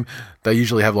game, they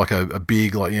usually have a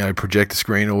big projector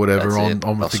screen or whatever on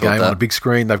with the game on a big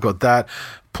screen. They've got that,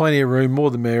 plenty of room,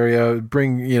 more the merrier.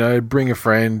 Bring a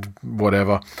friend,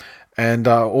 whatever. And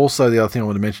also the other thing I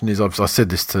want to mention is I said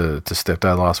this to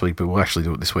Stepdad last week, but we'll actually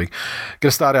do it this week.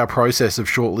 Going to start our process of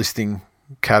shortlisting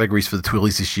categories for the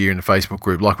Twillies this year in the Facebook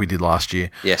group, like we did last year.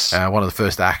 Yes. One of the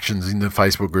first actions in the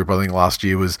Facebook group, I think, last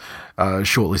year was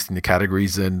shortlisting the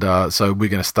categories, and so we're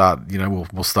going to start.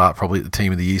 We'll start probably at the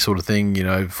team of the year sort of thing.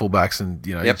 Fullbacks, and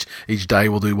each day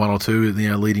we'll do 1 or 2.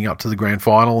 Leading up to the grand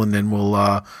final, and then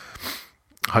we'll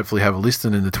hopefully have a list,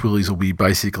 and then the Twillies will be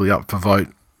basically up for vote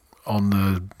on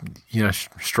the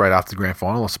straight after the grand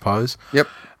final, I suppose. Yep.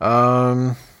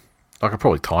 I could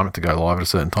probably time it to go live at a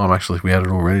certain time, actually, if we had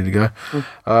it all ready to go.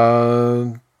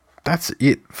 That's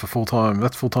it for full-time.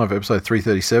 That's full-time for episode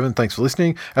 337. Thanks for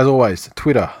listening. As always,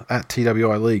 Twitter,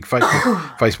 @TWI League,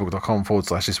 Facebook,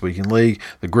 facebook.com/This Week in League.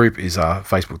 The group is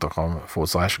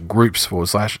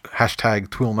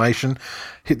facebook.com/groups/#TwillNation.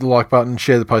 Hit the like button,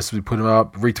 share the posts as we put them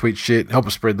up, retweet shit, help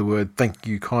us spread the word. Thank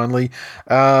you kindly.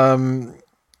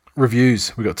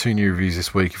 Reviews. We've got 2 new reviews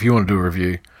this week. If you want to do a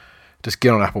review, just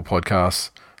get on Apple Podcasts,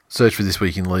 search for This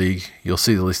Week in League. You'll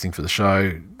see the listing for the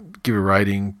show. Give a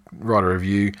rating, write a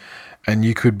review, and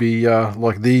you could be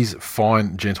like these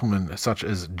fine gentlemen, such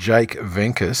as Jake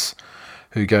Venkus,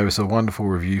 who gave us a wonderful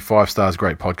review. 5 stars,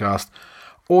 great podcast.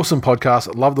 Awesome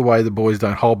podcast. Love the way the boys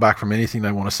don't hold back from anything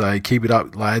they want to say. Keep it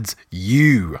up, lads.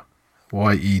 YEWW.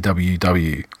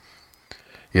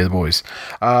 Yeah, the boys.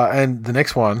 And the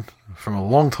next one from a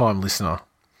long-time listener,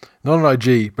 not an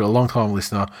OG, but a long-time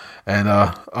listener and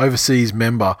overseas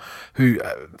member who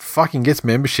fucking gets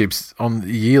memberships on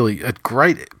yearly at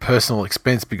great personal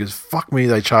expense because fuck me,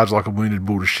 they charge like a wounded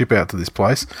bull to ship out to this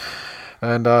place.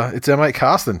 And it's our mate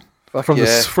Carsten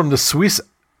from the Swiss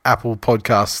Apple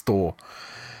Podcast Store.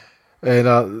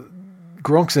 And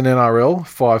Gronks and NRL,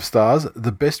 5 stars.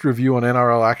 The best review on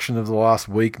NRL action of the last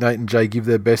week. Nate and Jay give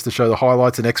their best to show the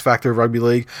highlights and X factor of rugby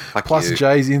league. Plus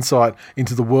Jay's insight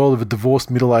into the world of a divorced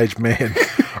middle-aged man.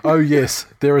 Oh yes,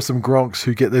 there are some Gronks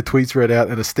who get their tweets read out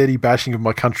and a steady bashing of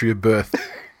my country of birth.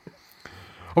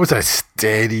 I would say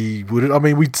steady, would it? I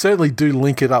mean, we certainly do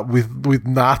link it up with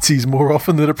Nazis more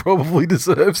often than it probably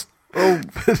deserves. Well,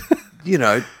 if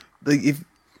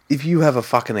you have a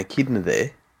fucking echidna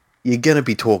there, you're going to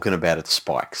be talking about its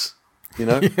spikes,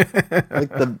 Like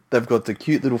they've got the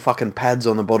cute little fucking pads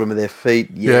on the bottom of their feet.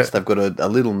 Yes, they've got a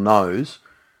little nose.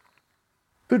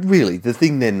 But really, the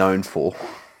thing they're known for...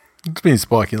 It's being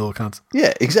spiky little cunts.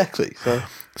 Yeah, exactly. So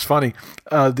it's funny.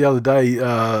 The other day,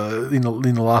 in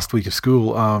the last week of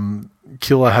school,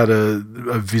 Killer had a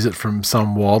visit from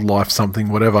some wildlife something,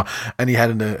 whatever, and he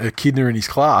had an echidna in his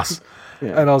class.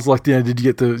 Yeah. And I was like, did you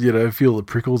get to, feel the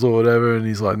prickles or whatever? And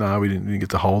he's like, no, we didn't get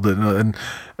to hold it. And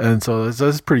so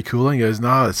it's pretty cool. And he goes,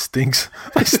 no, it stinks.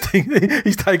 They stink.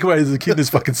 His takeaway is the echidnas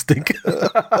fucking stink.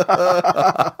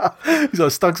 He's like,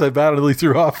 it stunk so bad I nearly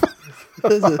threw up.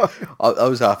 I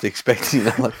was half expecting,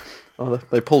 they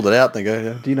pulled it out and they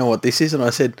go, do you know what this is? And I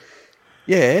said,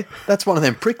 yeah, that's one of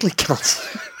them prickly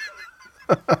cunts.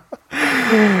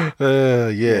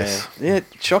 Yes. Yeah,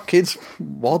 shock kids.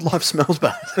 Wildlife smells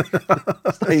bad.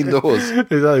 Stay indoors.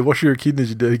 Exactly. Wash your echidnas,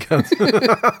 you dirty cunts.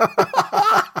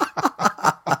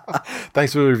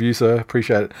 Thanks for the review, sir.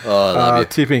 Appreciate it. Oh, I love you.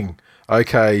 Tipping.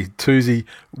 Okay, Toozy.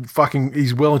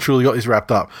 He's well and truly got this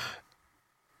wrapped up.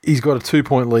 He's got a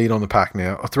 2-point lead on the pack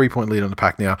now, a 3-point lead on the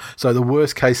pack now. So the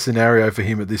worst case scenario for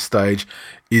him at this stage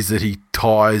is that he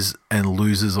ties and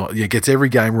loses, gets every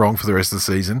game wrong for the rest of the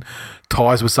season,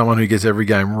 ties with someone who gets every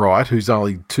game right, who's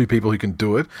only 2 people who can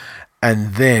do it,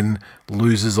 and then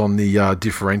loses on the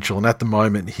differential. And at the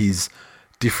moment, his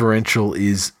differential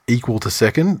is equal to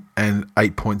second and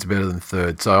 8 points better than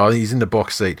third. So I think he's in the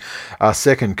box seat.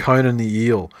 Second, Conan the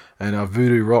Eel and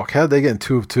Voodoo Rock. How did they get in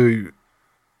 2 of 2?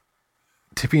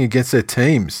 Tipping against their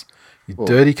teams,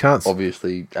 dirty cunts.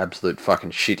 Obviously, absolute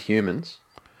fucking shit humans.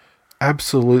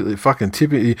 Absolutely fucking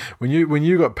tipping. When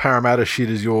you got Parramatta shit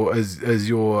as your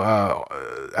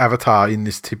avatar in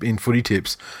this tip in footy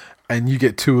tips, and you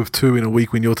get 2 of 2 in a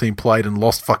week when your team played and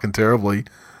lost fucking terribly.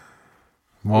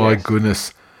 My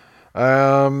goodness.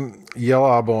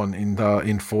 Yellarbon in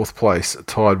 4th place,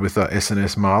 tied with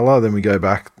SNS Marla. Then we go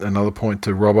back another point to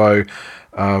Robbo,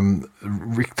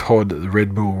 Rick Todd, the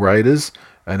Red Bull Raiders,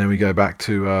 and then we go back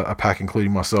to a pack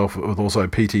including myself with also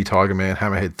PT Tiger Man,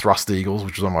 Hammerhead Thrust Eagles,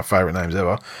 which was one of my favourite names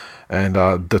ever, and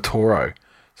the Toro.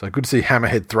 So good to see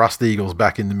Hammerhead Thrust Eagles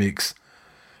back in the mix.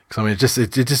 Because I mean,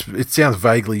 it sounds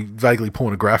vaguely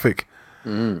pornographic,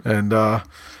 and.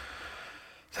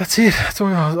 That's it.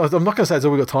 I'm not going to say it's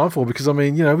all we've got time for because, I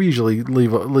mean, we usually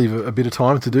leave a bit of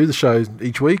time to do the show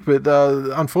each week, but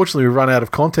unfortunately we've run out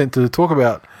of content to talk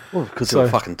about. Well, because there were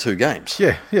fucking 2 games.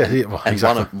 Yeah. Well, and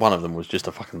exactly. one of them was just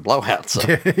a fucking blowout. So,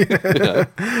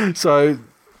 So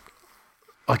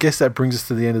I guess that brings us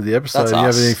to the end of the episode. Do you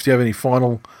have any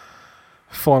final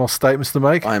final statements to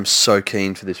make. I am so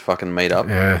keen for this fucking meetup.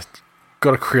 Yeah.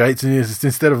 Got to create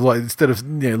instead of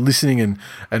listening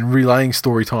and relaying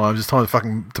story times. It's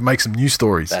time to make some new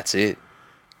stories. That's it.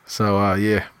 So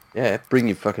yeah. Yeah, bring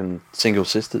your fucking single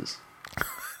sisters.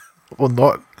 Or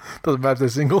not. Doesn't matter if they're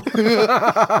single. No,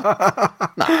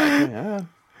 yeah.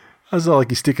 It's not like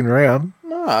you're sticking around.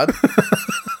 No.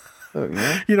 Look,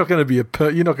 yeah. You're not going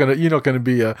to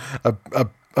be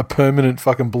a permanent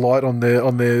fucking blight on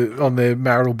their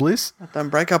marital bliss. Don't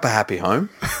break up a happy home.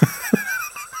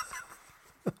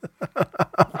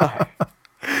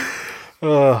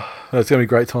 Oh, it's going to be a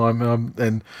great time.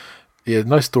 And yeah,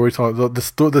 no story time. The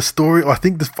story. I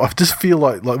just feel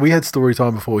like we had story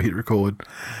time before we hit record,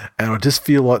 and I just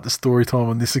feel like the story time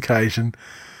on this occasion.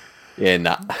 Yeah,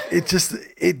 nah. It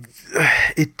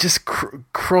just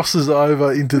crosses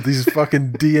over into this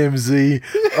fucking DMZ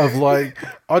of like,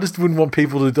 I just wouldn't want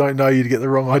people who don't know you to get the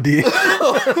wrong idea.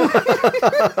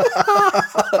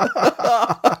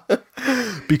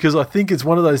 Because I think it's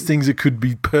one of those things that could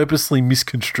be purposely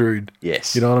misconstrued.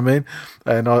 Yes. You know what I mean?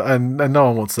 And no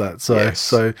one wants that. So Yes.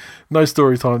 So no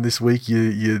story time this week,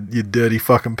 you dirty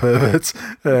fucking perverts.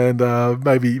 And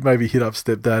maybe hit up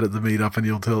Stepdad at the meetup and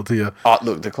he'll tell it to you. Oh,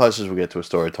 look, the closest we get to a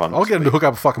story time. I'll get him to hook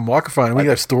up a fucking microphone and we can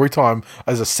have story time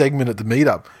as a segment at the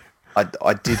meetup. I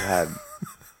did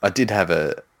have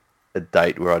a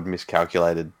date where I'd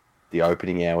miscalculated the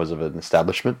opening hours of an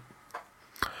establishment.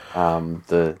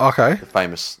 The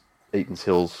famous Eaton's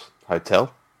Hills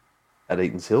Hotel at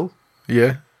Eaton's Hill.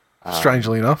 Yeah.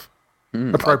 Strangely enough.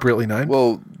 Appropriately named.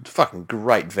 Well, fucking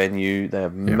great venue. They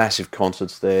have massive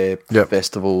concerts there, Yep.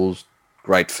 festivals,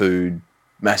 great food,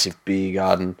 massive beer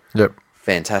garden. Yep.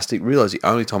 Fantastic. Realise the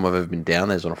only time I've ever been down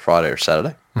there is on a Friday or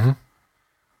Saturday.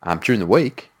 Mm-hmm. During the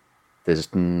week, there's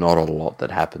not a lot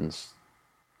that happens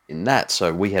in that.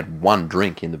 So we had one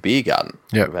drink in the beer garden.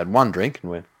 Yep. We've had one drink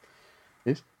and we're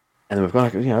this. And then we've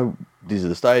gone, this is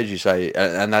the stage, you say,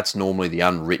 and that's normally the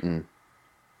unwritten,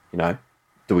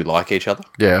 do we like each other?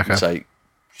 Yeah, okay. You say,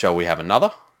 shall we have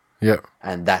another? Yep.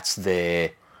 And that's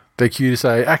their cue to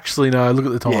say, actually, no, look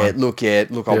at the time.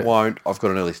 I won't. I've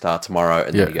got an early start tomorrow.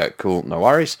 And then you go, cool, no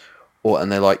worries.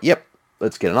 And they're like, yep,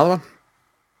 let's get another one.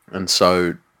 And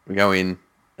so we go in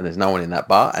and there's no one in that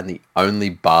bar. And the only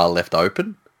bar left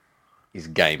open is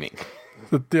gaming.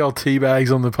 The old tea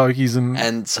bags on the pokies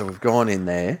And so we've gone in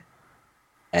there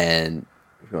and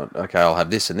we've gone, okay, I'll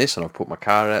have this and this. And I've put my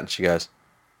card out and she goes,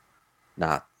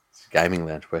 nah, it's a gaming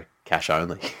lounge. We're cash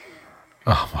only.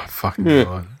 Oh, my fucking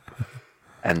God.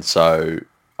 And so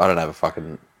I don't have a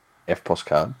fucking FPOS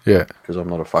card. Yeah. Because I'm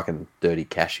not a fucking dirty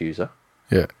cash user.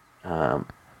 Yeah.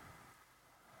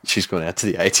 She's gone out to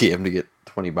the ATM to get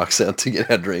 $20 out to get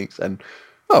our drinks. And,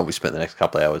 we spent the next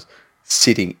couple of hours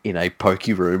sitting in a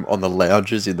pokey room on the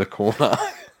lounges in the corner.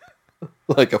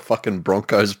 Like a fucking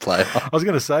Broncos player. I was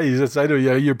going to say, you say to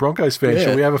her, you're a Broncos fan. Yeah.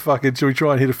 Shall we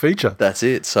try and hit a feature? That's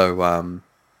it. So,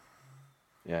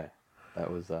 that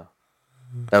was a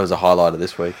highlight of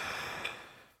this week.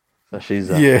 So she's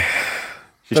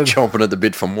chomping at the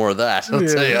bit for more of that. I'll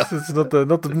tell you. It's not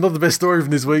the best story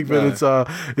from this week, but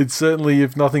it's certainly,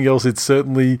 if nothing else, it's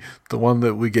certainly the one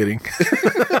that we're getting.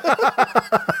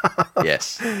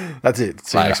 Yes. That's it.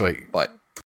 See you next week. Bye.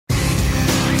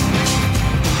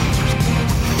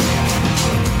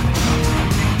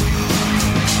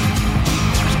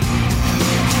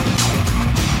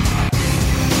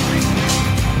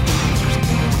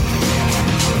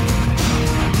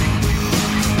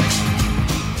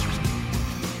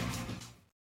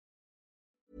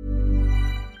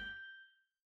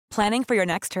 Planning for your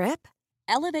next trip?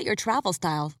 Elevate your travel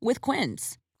style with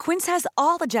Quince. Quince has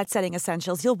all the jet-setting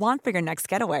essentials you'll want for your next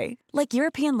getaway, like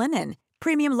European linen,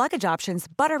 premium luggage options,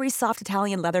 buttery soft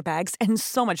Italian leather bags, and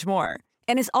so much more.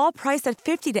 And is all priced at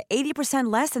 50 to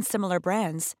 80% less than similar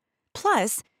brands.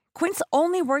 Plus, Quince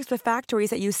only works with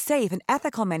factories that use safe and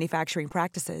ethical manufacturing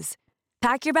practices.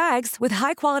 Pack your bags with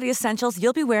high-quality essentials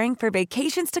you'll be wearing for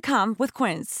vacations to come with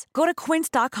Quince. Go to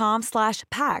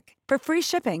quince.com/pack for free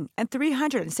shipping and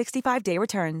 365-day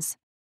returns.